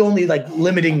really only like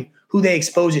limiting who they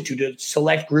expose it to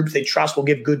select groups they trust will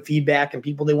give good feedback and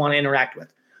people they want to interact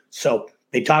with. So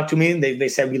they talked to me and they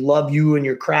said, we love you and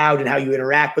your crowd and how you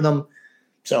interact with them.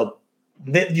 So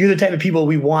you're the type of people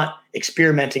we want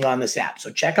experimenting on this app.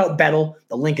 So check out Bettle.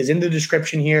 The link is in the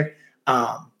description here.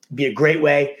 Be a great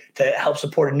way to help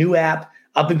support a new app,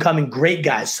 up-and-coming great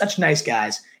guys, such nice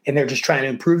guys, and they're just trying to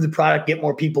improve the product, get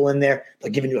more people in there.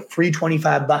 They're giving you a free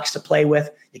 $25 to play with.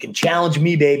 You can challenge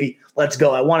me, baby. Let's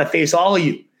go. I want to face all of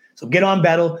you. So get on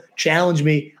Bettle, challenge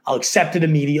me. I'll accept it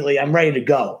immediately. I'm ready to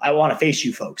go. I want to face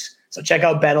you folks. So check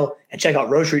out Bettle and check out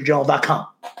RoadStreetJournal.com.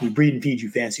 We breed and feed you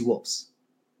fancy wolves.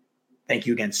 Thank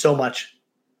you again so much.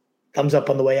 Thumbs up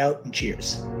on the way out and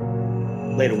cheers.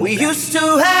 Later. We used to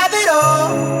have it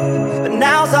all, but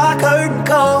now's our curtain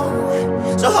call.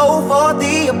 So hold for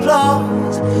the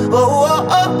applause. Oh, oh,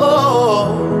 oh,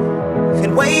 oh.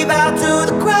 And wave out to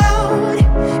the crowd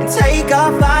and take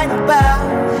our final bow.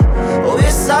 Oh,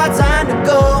 it's our time to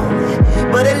go,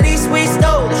 but at least we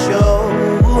stole the show.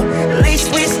 At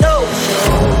least we stole the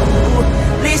show.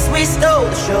 At least we stole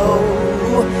the show.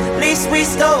 At least we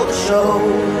stole the show.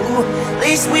 At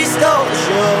least we stole the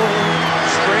show.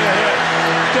 Straight ahead.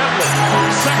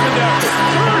 Devlin, second effort,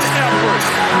 third effort,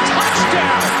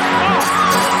 touchdown!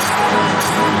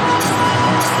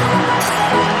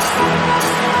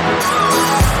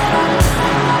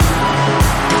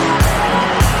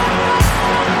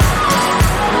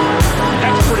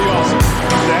 That's pretty awesome.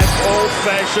 That's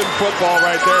old-fashioned football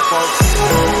right there,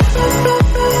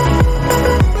 folks.